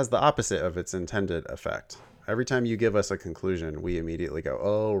the opposite of its intended effect. Every time you give us a conclusion, we immediately go,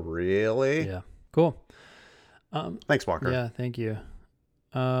 "Oh, really?" Yeah. Cool. Thanks, Walker. Yeah, thank you.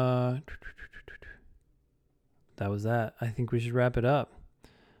 That was that. I think we should wrap it up.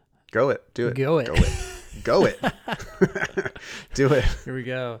 Go it. Do it. Go it. Go it. Go it. Do it. Here we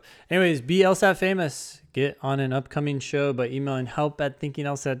go. Anyways, be LSAT famous. Get on an upcoming show by emailing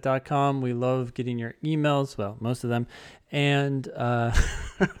help@thinkinglsat.com. We love getting your emails, well, most of them, and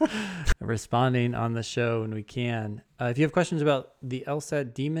responding on the show when we can. If you have questions about the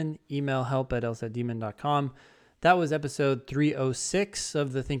LSAT Demon, email help@lsatdemon.com. That was episode 306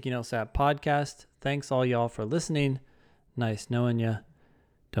 of the Thinking LSAT podcast. Thanks all y'all for listening. Nice knowing you.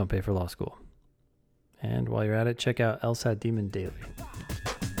 Don't pay for law school. And while you're at it, check out LSAT Demon Daily.